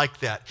not like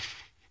that.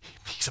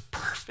 He's a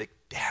perfect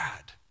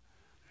dad,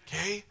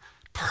 okay?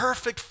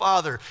 Perfect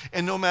father.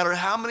 And no matter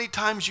how many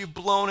times you've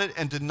blown it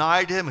and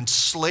denied him and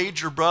slayed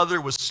your brother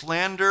with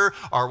slander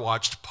or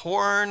watched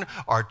porn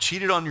or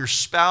cheated on your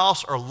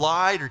spouse or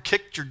lied or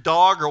kicked your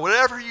dog or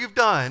whatever you've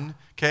done,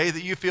 okay,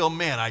 that you feel,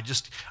 man,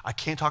 I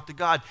can't talk to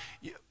God.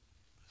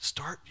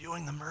 Start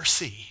viewing the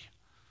mercy.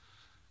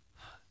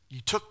 You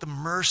took the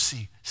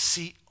mercy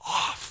seat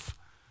off.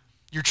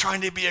 You're trying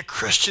to be a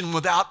Christian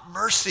without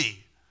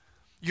mercy.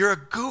 You're a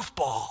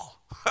goofball.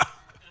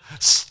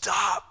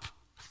 Stop.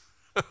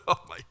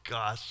 Oh my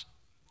gosh.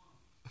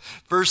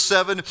 Verse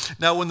 7,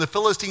 now when the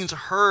Philistines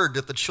heard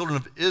that the children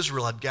of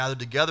Israel had gathered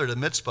together to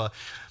Mizpah,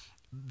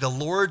 the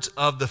lords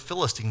of the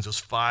Philistines, those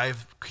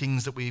 5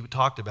 kings that we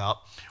talked about,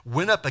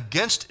 went up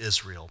against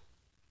Israel.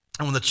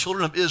 And when the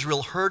children of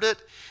Israel heard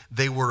it,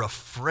 they were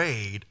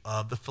afraid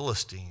of the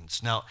Philistines.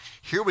 Now,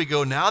 here we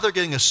go. Now they're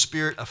getting a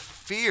spirit of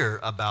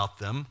fear about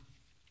them.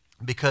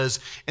 Because,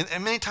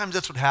 and many times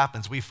that's what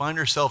happens. We find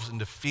ourselves in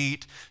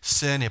defeat,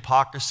 sin,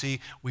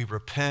 hypocrisy. We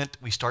repent.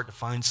 We start to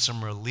find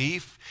some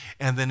relief.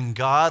 And then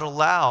God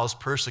allows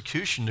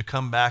persecution to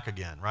come back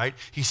again, right?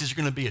 He says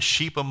you're going to be a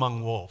sheep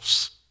among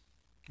wolves,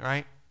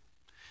 right?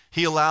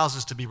 He allows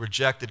us to be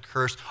rejected,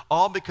 cursed,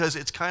 all because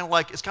it's kind of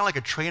like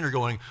a trainer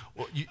going,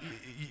 well,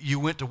 you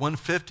went to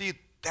 150.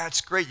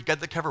 That's great. You got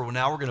the cover. Well,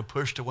 now we're going to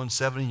push to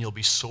 170, and you'll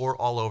be sore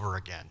all over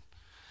again.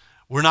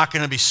 We're not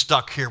going to be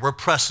stuck here. We're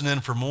pressing in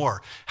for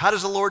more. How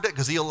does the Lord do it?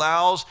 Because he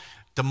allows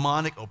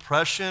demonic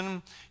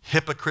oppression,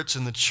 hypocrites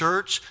in the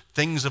church,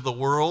 things of the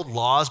world,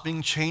 laws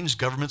being changed,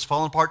 governments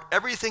falling apart,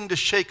 everything to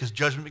shake because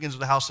judgment begins with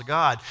the house of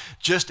God,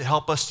 just to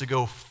help us to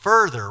go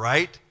further,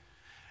 right?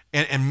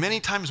 And many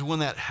times when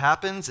that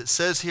happens, it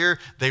says here,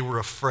 they were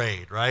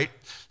afraid, right?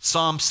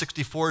 Psalm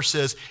 64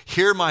 says,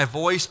 hear my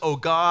voice, O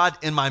God,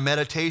 in my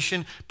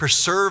meditation.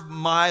 Preserve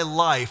my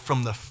life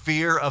from the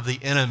fear of the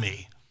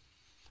enemy.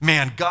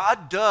 Man,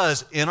 God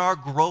does, in our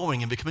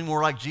growing and becoming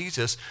more like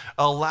Jesus,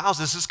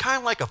 allows us. It's kind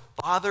of like a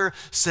father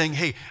saying,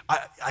 hey,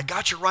 I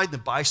got you riding the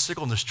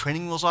bicycle and there's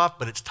training wheels off,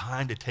 but it's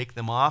time to take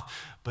them off.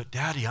 But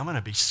Daddy, I'm going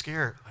to be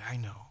scared. I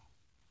know.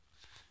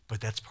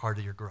 But that's part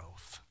of your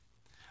growth.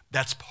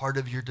 That's part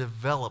of your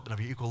development,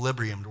 of your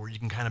equilibrium, where you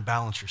can kind of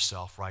balance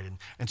yourself, right,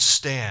 and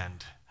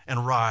stand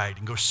and ride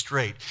and go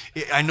straight.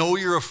 I know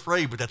you're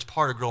afraid, but that's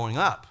part of growing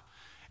up.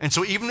 And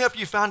so even if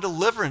you found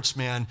deliverance,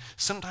 man,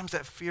 sometimes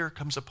that fear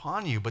comes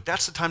upon you. But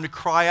that's the time to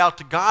cry out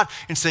to God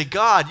and say,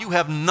 God, you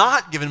have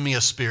not given me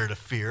a spirit of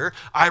fear.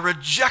 I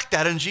reject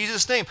that in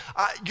Jesus' name.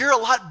 You're a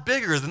lot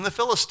bigger than the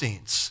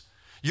Philistines.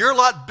 You're a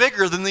lot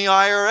bigger than the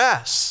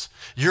IRS.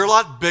 You're a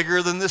lot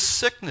bigger than this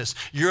sickness.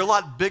 You're a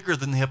lot bigger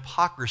than the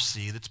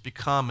hypocrisy that's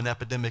become an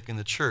epidemic in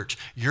the church.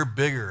 You're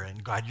bigger,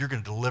 and God, you're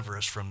going to deliver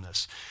us from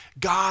this.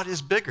 God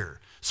is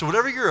bigger. So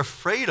whatever you're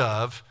afraid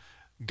of,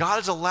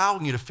 God is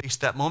allowing you to face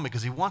that moment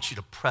because he wants you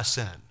to press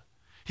in.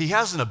 He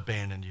hasn't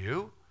abandoned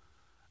you.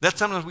 That's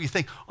sometimes we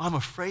think, oh, I'm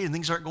afraid and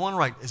things aren't going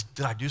right.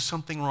 Did I do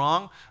something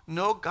wrong?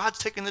 No, God's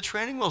taking the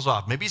training wheels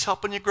off. Maybe he's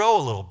helping you grow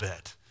a little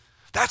bit.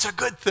 That's a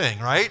good thing,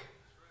 right?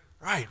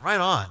 Right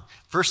on.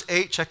 Verse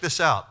 8, check this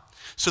out.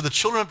 So the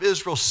children of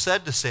Israel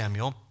said to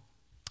Samuel,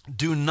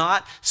 do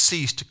not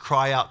cease to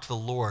cry out to the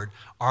Lord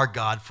our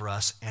God for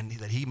us, and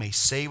that he may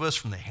save us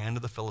from the hand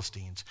of the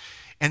Philistines.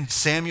 And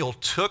Samuel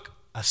took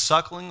a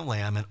suckling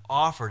lamb and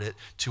offered it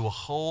to a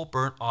whole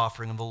burnt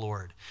offering of the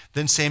Lord.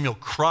 Then Samuel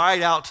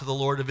cried out to the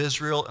Lord of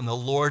Israel, and the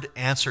Lord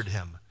answered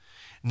him.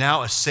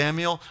 Now as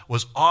Samuel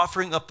was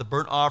offering up the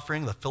burnt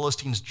offering, the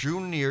Philistines drew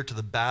near to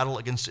the battle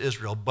against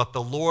Israel, but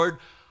the Lord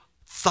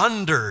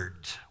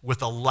thundered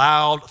with a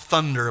loud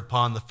thunder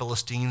upon the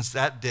Philistines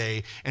that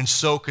day, and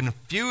so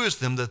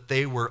confused them that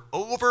they were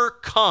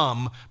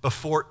overcome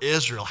before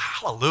Israel.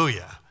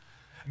 Hallelujah.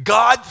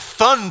 God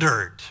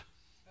thundered.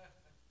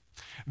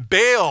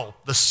 Baal,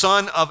 the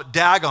son of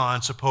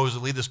Dagon,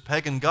 supposedly, this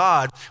pagan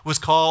god, was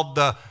called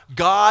the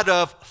god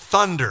of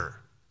thunder.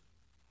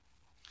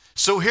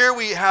 So here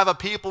we have a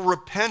people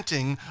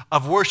repenting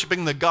of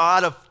worshiping the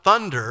god of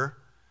thunder,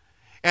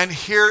 and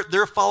here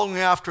they're following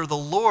after the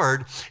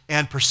Lord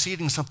and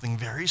preceding something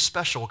very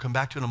special. We'll come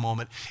back to it in a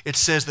moment. It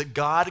says that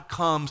God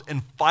comes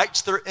and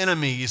fights their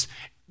enemies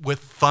with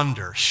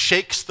thunder,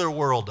 shakes their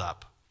world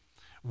up.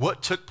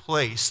 What took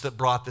place that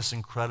brought this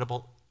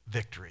incredible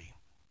victory?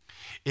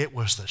 It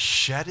was the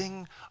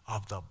shedding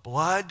of the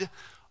blood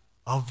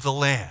of the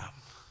Lamb.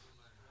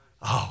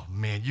 Oh,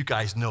 man, you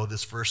guys know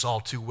this verse all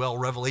too well.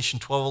 Revelation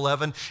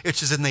 12:11. It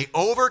says, and they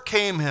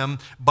overcame him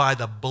by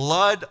the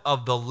blood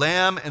of the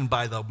Lamb and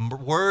by the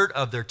word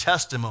of their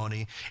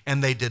testimony,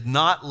 and they did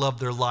not love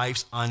their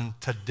lives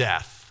unto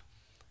death.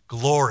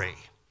 Glory.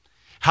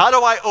 How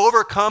do I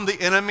overcome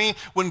the enemy?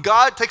 When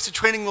God takes the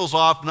training wheels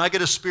off and I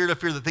get a spirit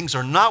of fear that things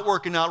are not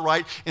working out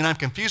right and I'm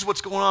confused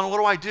what's going on,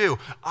 what do?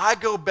 I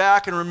go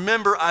back and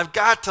remember I've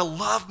got to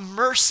love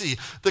mercy.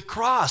 The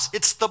cross,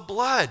 it's the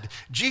blood.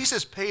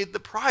 Jesus paid the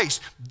price.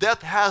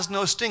 Death has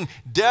no sting.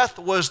 Death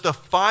was the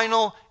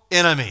final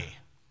enemy.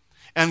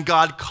 And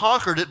God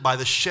conquered it by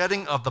the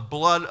shedding of the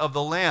blood of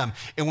the Lamb.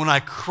 And when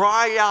I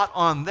cry out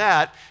on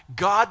that,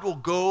 God will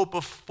go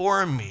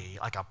before me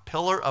like a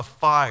pillar of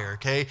fire,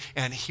 okay?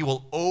 And he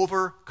will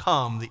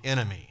overcome the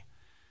enemy.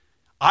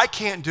 I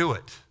can't do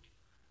it.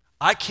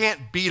 I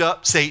can't beat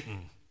up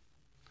Satan.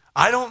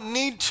 I don't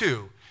need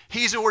to.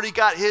 He's already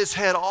got his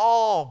head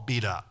all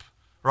beat up,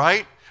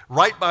 right?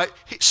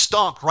 He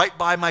stomped right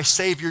by my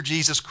Savior,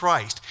 Jesus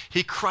Christ.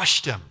 He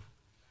crushed him.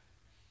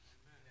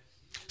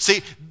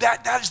 See,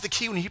 that is the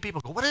key when you hear people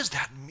go, what does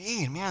that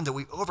mean, man, that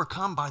we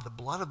overcome by the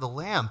blood of the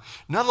Lamb?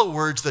 In other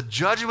words, the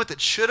judgment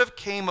that should have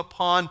came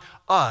upon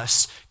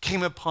us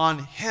came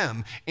upon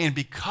him. And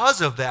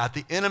because of that,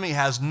 the enemy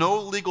has no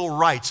legal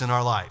rights in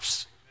our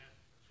lives.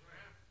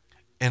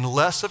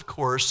 Unless, of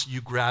course,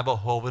 you grab a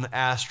hold of an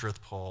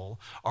Ashtoreth pole,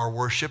 or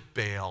worship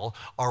Baal,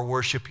 or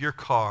worship your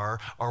car,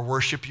 or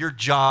worship your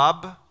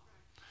job,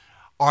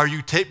 or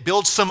you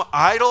build some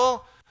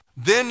idol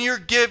then you're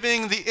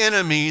giving the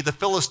enemy, the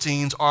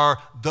Philistines,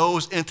 are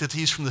those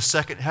entities from the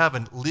second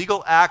heaven,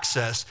 legal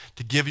access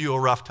to give you a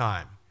rough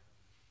time.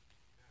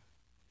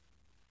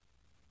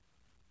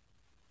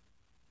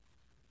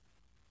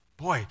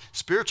 Boy,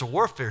 spiritual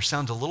warfare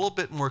sounds a little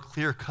bit more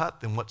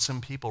clear-cut than what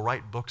some people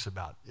write books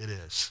about. It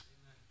is.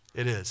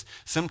 It is.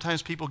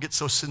 Sometimes people get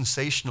so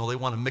sensational, they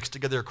want to mix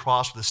together a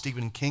cross with a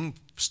Stephen King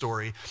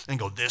story and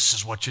go, this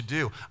is what you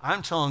do.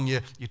 I'm telling you,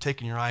 you're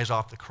taking your eyes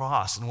off the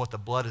cross and what the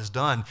blood has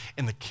done,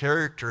 and the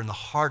character and the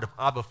heart of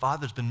Abba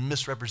Father has been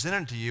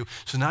misrepresented to you,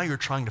 so now you're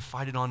trying to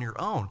fight it on your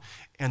own.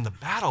 And the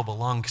battle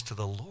belongs to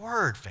the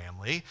Lord,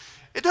 family.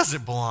 It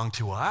doesn't belong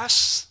to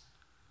us.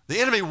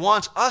 The enemy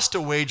wants us to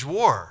wage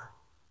war.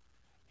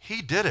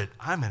 He did it.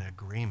 I'm in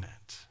agreement.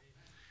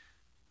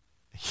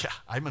 Yeah,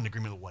 I'm in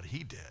agreement with what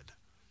he did.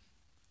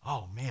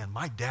 Oh man,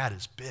 my dad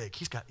is big.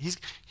 He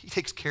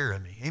takes care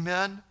of me.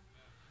 Amen?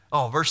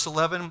 Oh, verse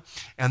 11.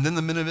 And then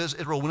the men of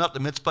Israel went up to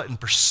Mitzpah and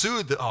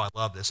pursued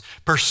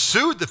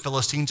pursued the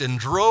Philistines and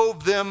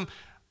drove them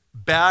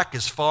back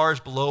as far as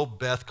below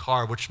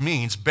Beth-car, which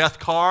means,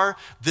 Beth-car,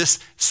 this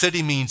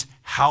city means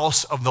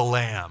house of the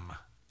Lamb.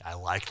 I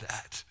like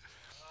that.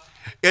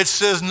 It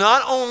says,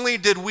 not only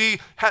did we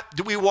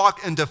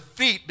walk in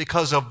defeat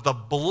because of the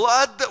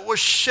blood that was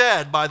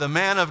shed by the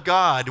man of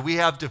God, we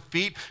have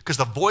defeat because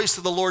the voice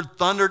of the Lord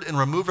thundered and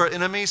removed our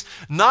enemies.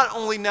 Not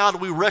only now do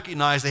we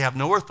recognize they have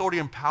no authority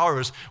and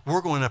powers,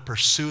 we're going to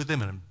pursue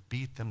them and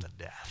beat them to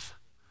death.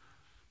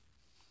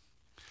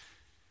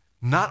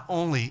 Not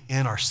only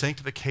in our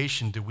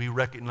sanctification do we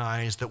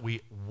recognize that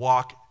we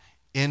walk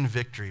in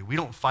victory. We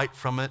don't fight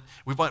from it.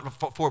 We fight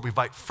for it. We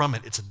fight from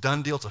it. It's a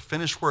done deal. It's a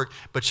finished work.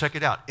 But check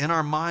it out. In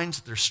our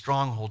minds, there's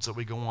strongholds that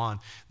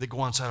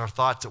go inside our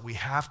thoughts that we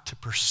have to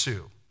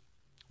pursue.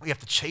 We have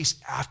to chase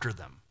after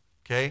them.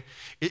 Okay?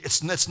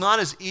 It's not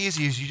as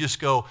easy as you just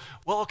go,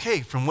 well,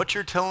 okay, from what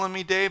you're telling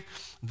me, Dave,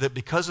 that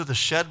because of the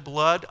shed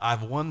blood,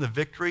 I've won the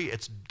victory.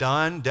 It's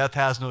done. Death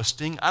has no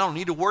sting. I don't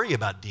need to worry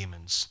about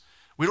demons.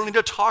 We don't need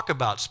to talk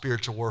about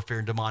spiritual warfare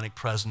and demonic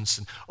presence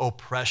and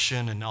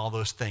oppression and all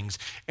those things.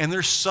 And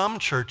there's some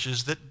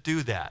churches that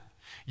do that.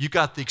 You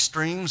got the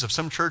extremes of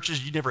some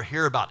churches, you never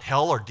hear about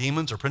hell or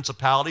demons or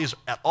principalities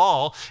at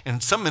all. And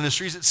in some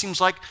ministries, it seems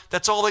like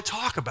that's all they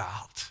talk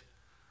about,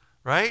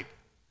 right?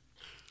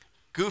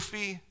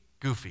 Goofy.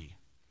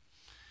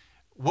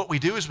 What we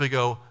do is we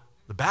go,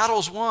 the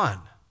battle's won.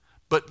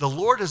 But the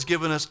Lord has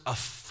given us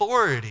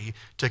authority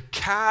to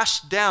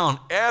cast down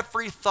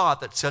every thought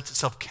that sets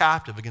itself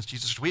captive against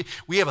Jesus.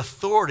 We have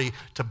authority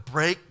to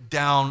break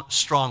down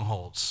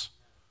strongholds.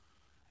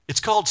 It's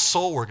called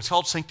soul work. It's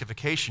called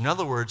sanctification. In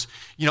other words,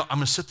 I'm going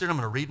to sit there and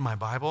I'm going to read my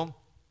Bible,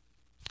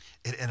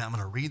 and I'm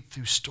going to read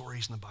through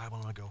stories in the Bible,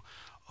 and I'm going to go,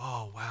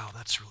 oh, wow,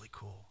 that's really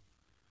cool.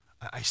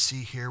 I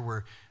see here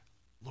where,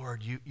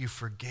 Lord, you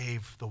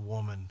forgave the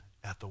woman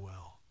at the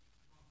well.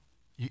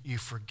 You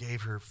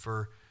forgave her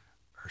for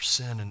her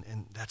sin,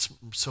 and that's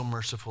so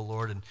merciful,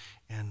 Lord.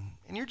 And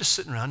you're just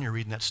sitting around, you're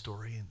reading that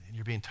story, and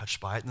you're being touched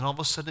by it, and then all of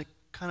a sudden it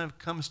kind of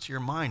comes to your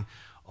mind,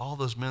 all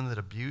those men that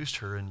abused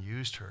her and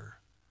used her,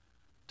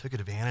 took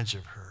advantage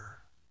of her,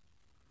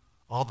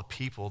 all the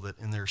people that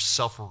in their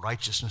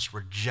self-righteousness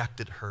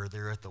rejected her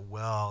there at the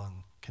well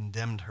and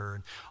condemned her,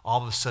 and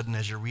all of a sudden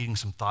as you're reading,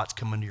 some thoughts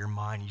come into your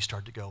mind, you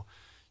start to go,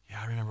 yeah,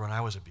 I remember when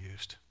I was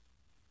abused.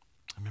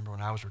 I remember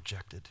when I was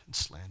rejected and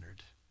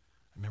slandered.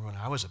 I remember when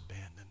I was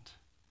abandoned.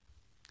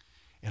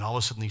 And all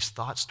of a sudden, these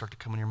thoughts start to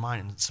come in your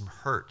mind, and some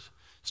hurt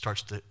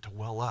starts to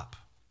well up.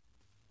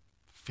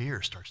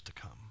 Fear starts to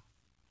come.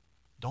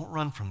 Don't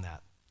run from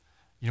that.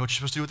 You know what you're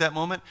supposed to do at that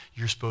moment?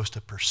 You're supposed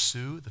to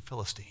pursue the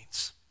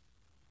Philistines.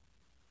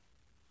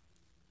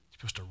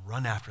 You're supposed to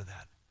run after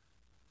that.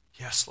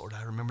 Yes, Lord,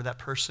 I remember that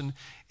person,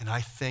 and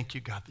I thank you,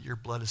 God, that your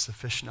blood is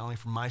sufficient not only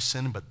for my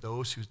sin, but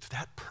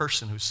that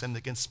person who sinned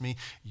against me,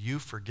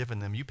 you've forgiven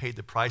them. You paid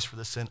the price for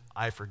the sin.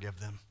 I forgive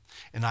them.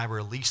 And I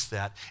release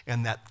that.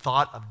 And that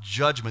thought of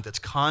judgment that's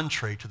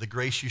contrary to the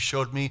grace you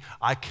showed me,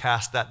 I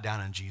cast that down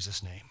in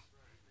Jesus' name.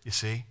 You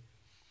see?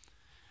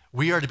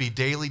 We are to be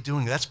daily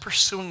doing that. That's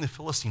pursuing the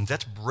Philistines.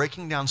 That's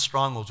breaking down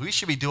strongholds. We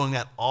should be doing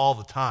that all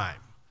the time.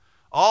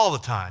 All the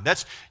time.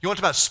 You want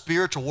to talk about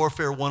spiritual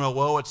warfare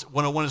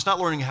 101. It's not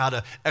learning how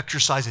to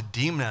exorcise a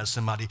demon out of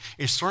somebody.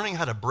 It's learning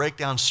how to break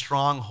down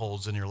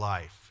strongholds in your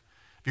life.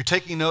 If you're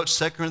taking notes,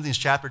 2 Corinthians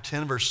chapter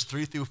 10, verses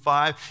 3 through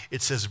 5,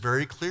 it says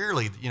very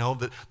clearly,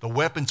 that the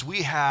weapons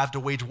we have to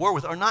wage war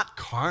with are not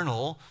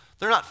carnal.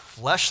 They're not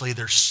fleshly.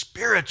 They're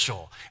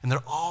spiritual. And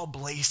they're all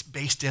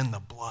based in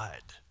the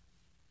blood.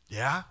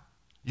 Yeah?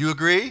 You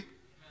agree?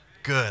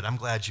 Good. I'm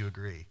glad you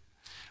agree.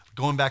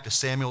 Going back to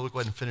Samuel, we'll go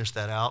ahead and finish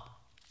that out.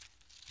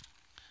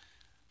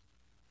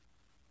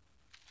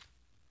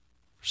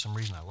 For some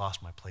reason, I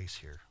lost my place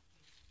here.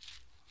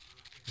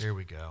 There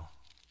we go.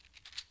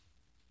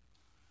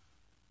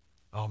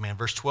 Oh man,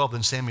 verse 12,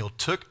 then Samuel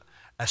took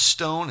a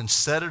stone and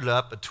set it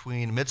up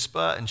between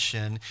Mitzpah and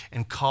Shin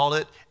and called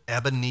it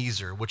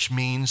Ebenezer, which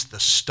means the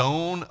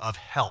stone of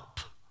help.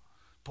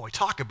 Boy,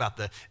 talk about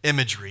the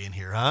imagery in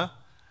here, huh?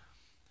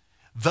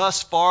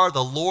 Thus far,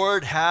 the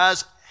Lord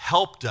has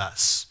helped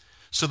us."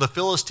 So the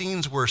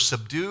Philistines were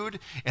subdued,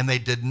 and they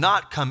did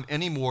not come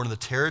any more in the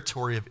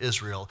territory of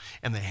Israel.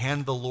 And the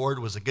hand of the Lord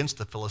was against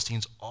the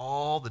Philistines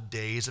all the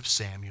days of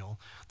Samuel.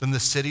 Then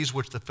the cities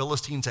which the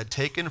Philistines had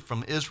taken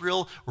from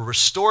Israel were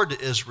restored to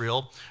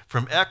Israel,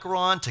 from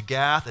Ekron to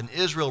Gath, and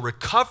Israel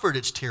recovered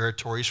its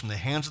territories from the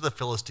hands of the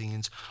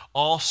Philistines.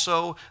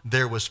 Also,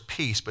 there was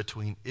peace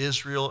between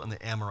Israel and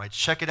the Amorites.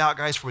 Check it out,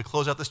 guys, before we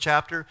close out this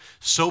chapter.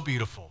 So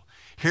beautiful.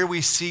 Here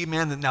we see,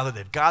 man, that now that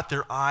they've got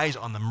their eyes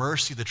on the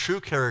mercy, the true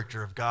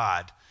character of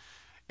God,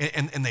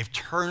 and they've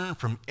turned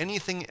from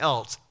anything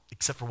else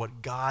except for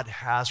what God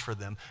has for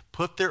them,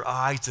 put their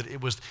eyes that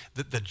it was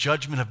that the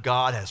judgment of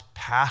God has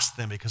passed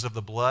them because of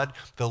the blood,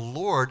 the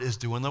Lord is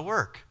doing the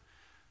work.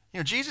 You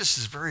know, Jesus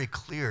is very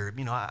clear.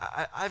 You know,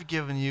 I've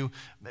given you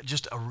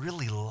just a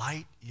really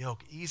light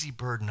yoke, easy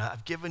burden.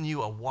 I've given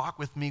you a walk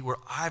with me where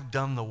I've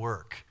done the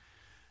work.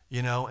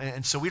 You know,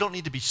 and so we don't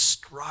need to be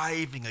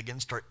striving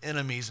against our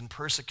enemies and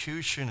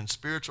persecution and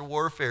spiritual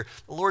warfare.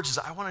 The Lord says,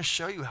 I want to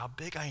show you how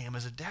big I am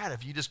as a dad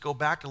if you just go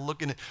back to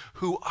looking at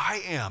who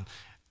I am.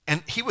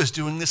 And he was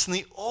doing this in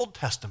the Old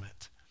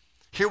Testament.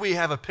 Here we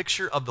have a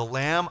picture of the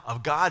Lamb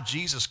of God,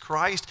 Jesus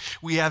Christ.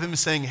 We have him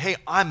saying, hey,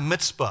 I'm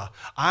Mitzvah.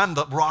 I'm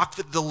the rock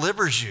that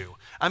delivers you.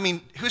 I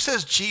mean, who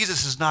says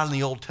Jesus is not in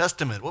the Old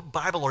Testament? What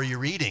Bible are you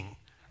reading,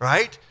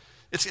 right?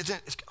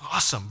 It's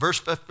awesome. Verse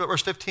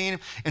 15,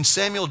 and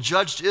Samuel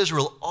judged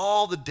Israel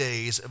all the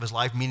days of his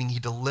life, meaning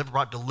he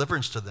brought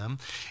deliverance to them.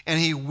 And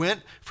he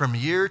went from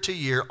year to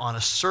year on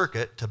a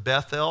circuit to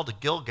Bethel, to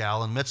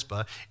Gilgal, and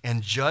Mizpah,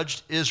 and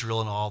judged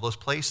Israel in all those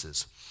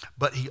places.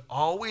 But he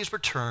always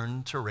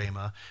returned to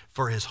Ramah,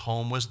 for his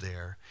home was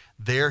there.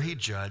 There he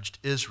judged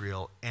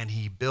Israel, and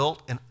he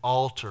built an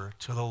altar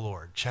to the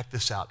Lord. Check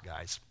this out,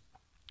 guys.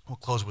 We'll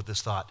close with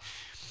this thought.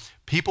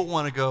 People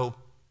want to go,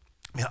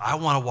 man, I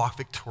want to walk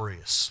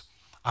victorious.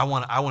 I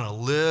want to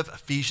live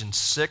Ephesians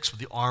 6 with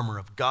the armor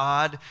of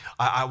God.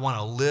 I want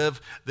to live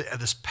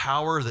this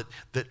power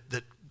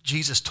that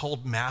Jesus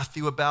told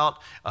Matthew about,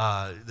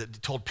 that he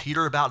told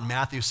Peter about in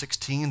Matthew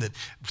 16, that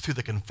through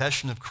the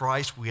confession of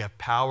Christ, we have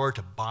power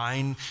to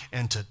bind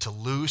and to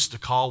loose, to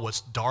call what's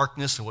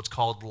darkness and what's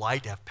called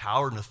light, to have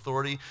power and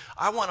authority.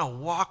 I want to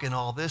walk in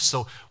all this,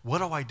 so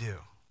what do?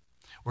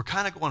 We're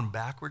kind of going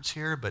backwards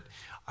here, but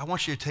I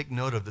want you to take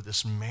note of that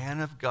this man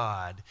of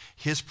God,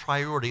 his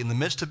priority, in the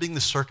midst of being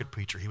the circuit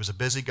preacher, he was a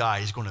busy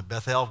guy. He's going to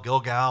Bethel,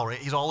 Gilgal, right?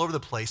 He's all over the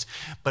place.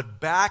 But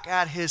back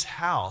at his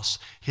house,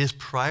 his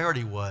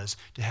priority was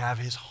to have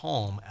his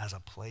home as a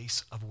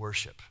place of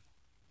worship.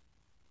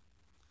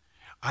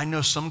 I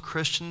know some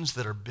Christians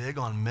that are big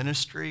on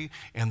ministry,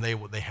 and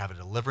they have a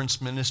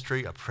deliverance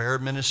ministry, a prayer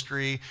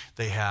ministry,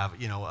 they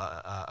have, you know,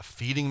 a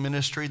feeding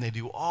ministry, and they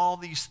do all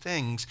these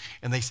things,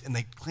 and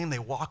they claim they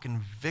walk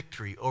in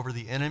victory over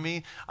the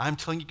enemy. I'm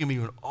telling you, you can be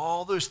doing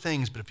all those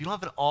things, but if you don't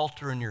have an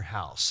altar in your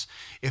house,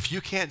 if you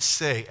can't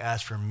say,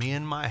 as for me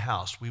and my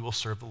house, we will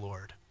serve the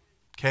Lord.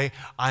 Okay,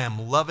 I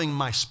am loving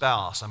my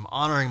spouse. I'm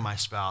honoring my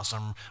spouse.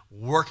 I'm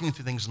working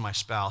through things with my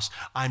spouse.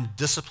 I'm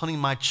disciplining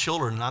my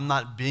children, and I'm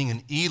not being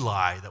an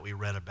Eli that we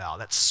read about,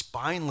 that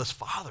spineless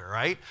father,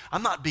 right?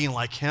 I'm not being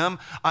like him.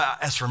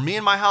 As for me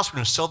and my house, we're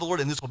going to serve the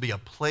Lord, and this will be a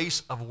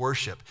place of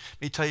worship.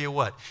 Let me tell you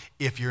what,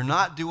 if you're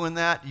not doing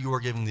that, you are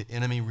giving the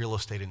enemy real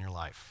estate in your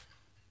life.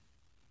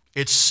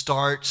 It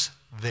starts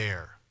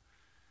there.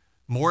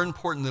 More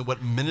important than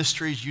what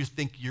ministries you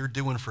think you're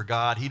doing for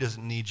God, he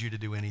doesn't need you to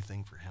do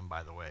anything for him,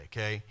 by the way,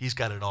 okay? He's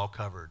got it all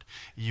covered.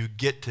 You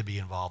get to be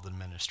involved in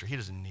ministry. He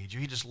doesn't need you.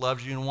 He just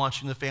loves you and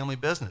wants you in the family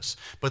business.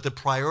 But the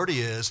priority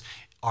is,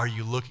 are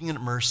you looking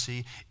at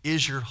mercy?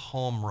 Is your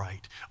home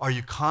right? Are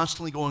you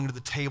constantly going to the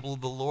table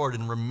of the Lord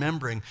and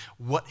remembering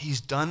what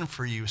he's done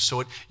for you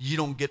so you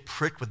don't get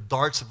pricked with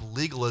darts of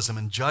legalism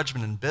and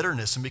judgment and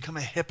bitterness and become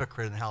a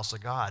hypocrite in the house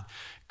of God?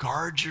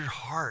 Guard your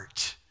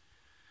heart.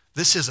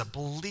 This is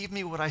believe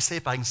me what I say,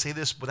 if I can say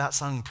this without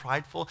sounding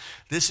prideful,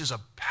 this is a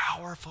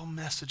powerful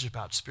message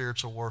about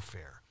spiritual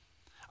warfare.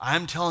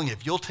 I'm telling you,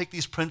 if you'll take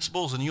these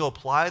principles and you'll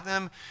apply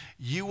them,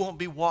 you won't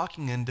be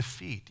walking in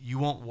defeat. You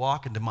won't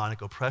walk in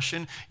demonic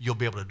oppression. You'll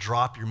be able to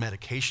drop your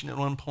medication at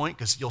one point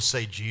because you'll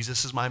say,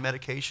 Jesus is my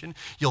medication.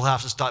 You'll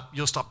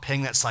stop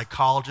paying that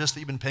psychologist that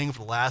you've been paying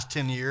for the last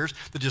 10 years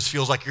that just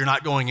feels like you're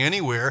not going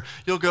anywhere.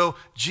 You'll go,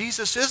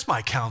 Jesus is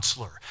my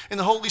counselor, and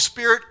the Holy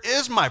Spirit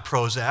is my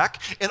Prozac,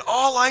 and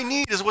all I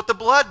need is what the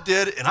blood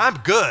did, and I'm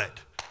good.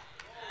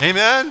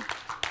 Amen?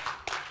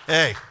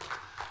 Hey.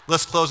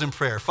 Let's close in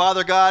prayer.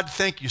 Father God,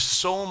 thank you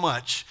so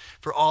much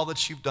for all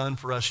that you've done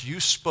for us. You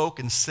spoke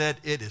and said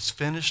it is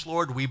finished,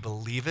 Lord. We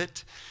believe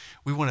it.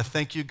 We want to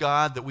thank you,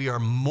 God, that we are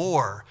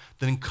more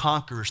than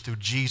conquerors through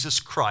Jesus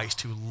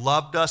Christ, who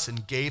loved us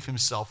and gave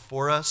himself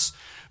for us.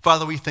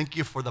 Father, we thank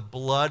you for the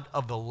blood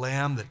of the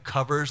Lamb that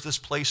covers this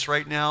place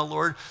right now,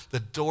 Lord. The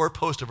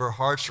doorpost of our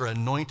hearts are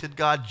anointed,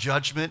 God.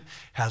 Judgment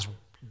has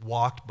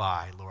walked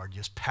by, Lord,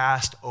 just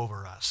passed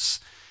over us.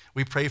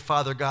 We pray,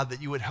 Father God,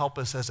 that you would help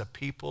us as a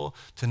people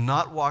to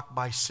not walk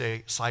by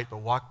sight, but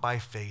walk by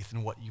faith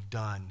in what you've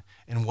done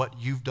and what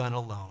you've done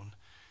alone.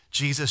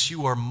 Jesus,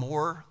 you are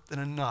more than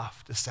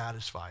enough to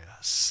satisfy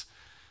us.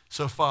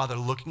 So, Father,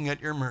 looking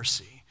at your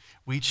mercy,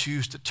 we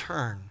choose to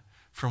turn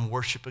from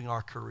worshiping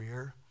our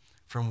career,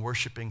 from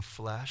worshiping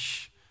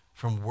flesh,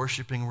 from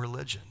worshiping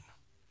religion.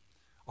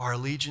 Our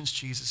allegiance,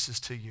 Jesus, is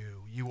to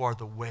you. You are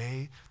the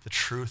way, the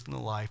truth, and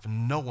the life,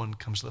 and no one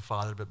comes to the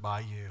Father but by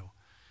you.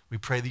 We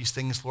pray these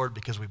things, Lord,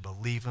 because we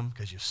believe them,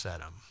 because you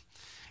said them.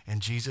 In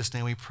Jesus'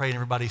 name we pray, and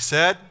everybody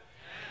said,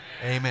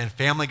 Amen. Amen.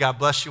 Family, God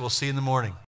bless you. We'll see you in the morning.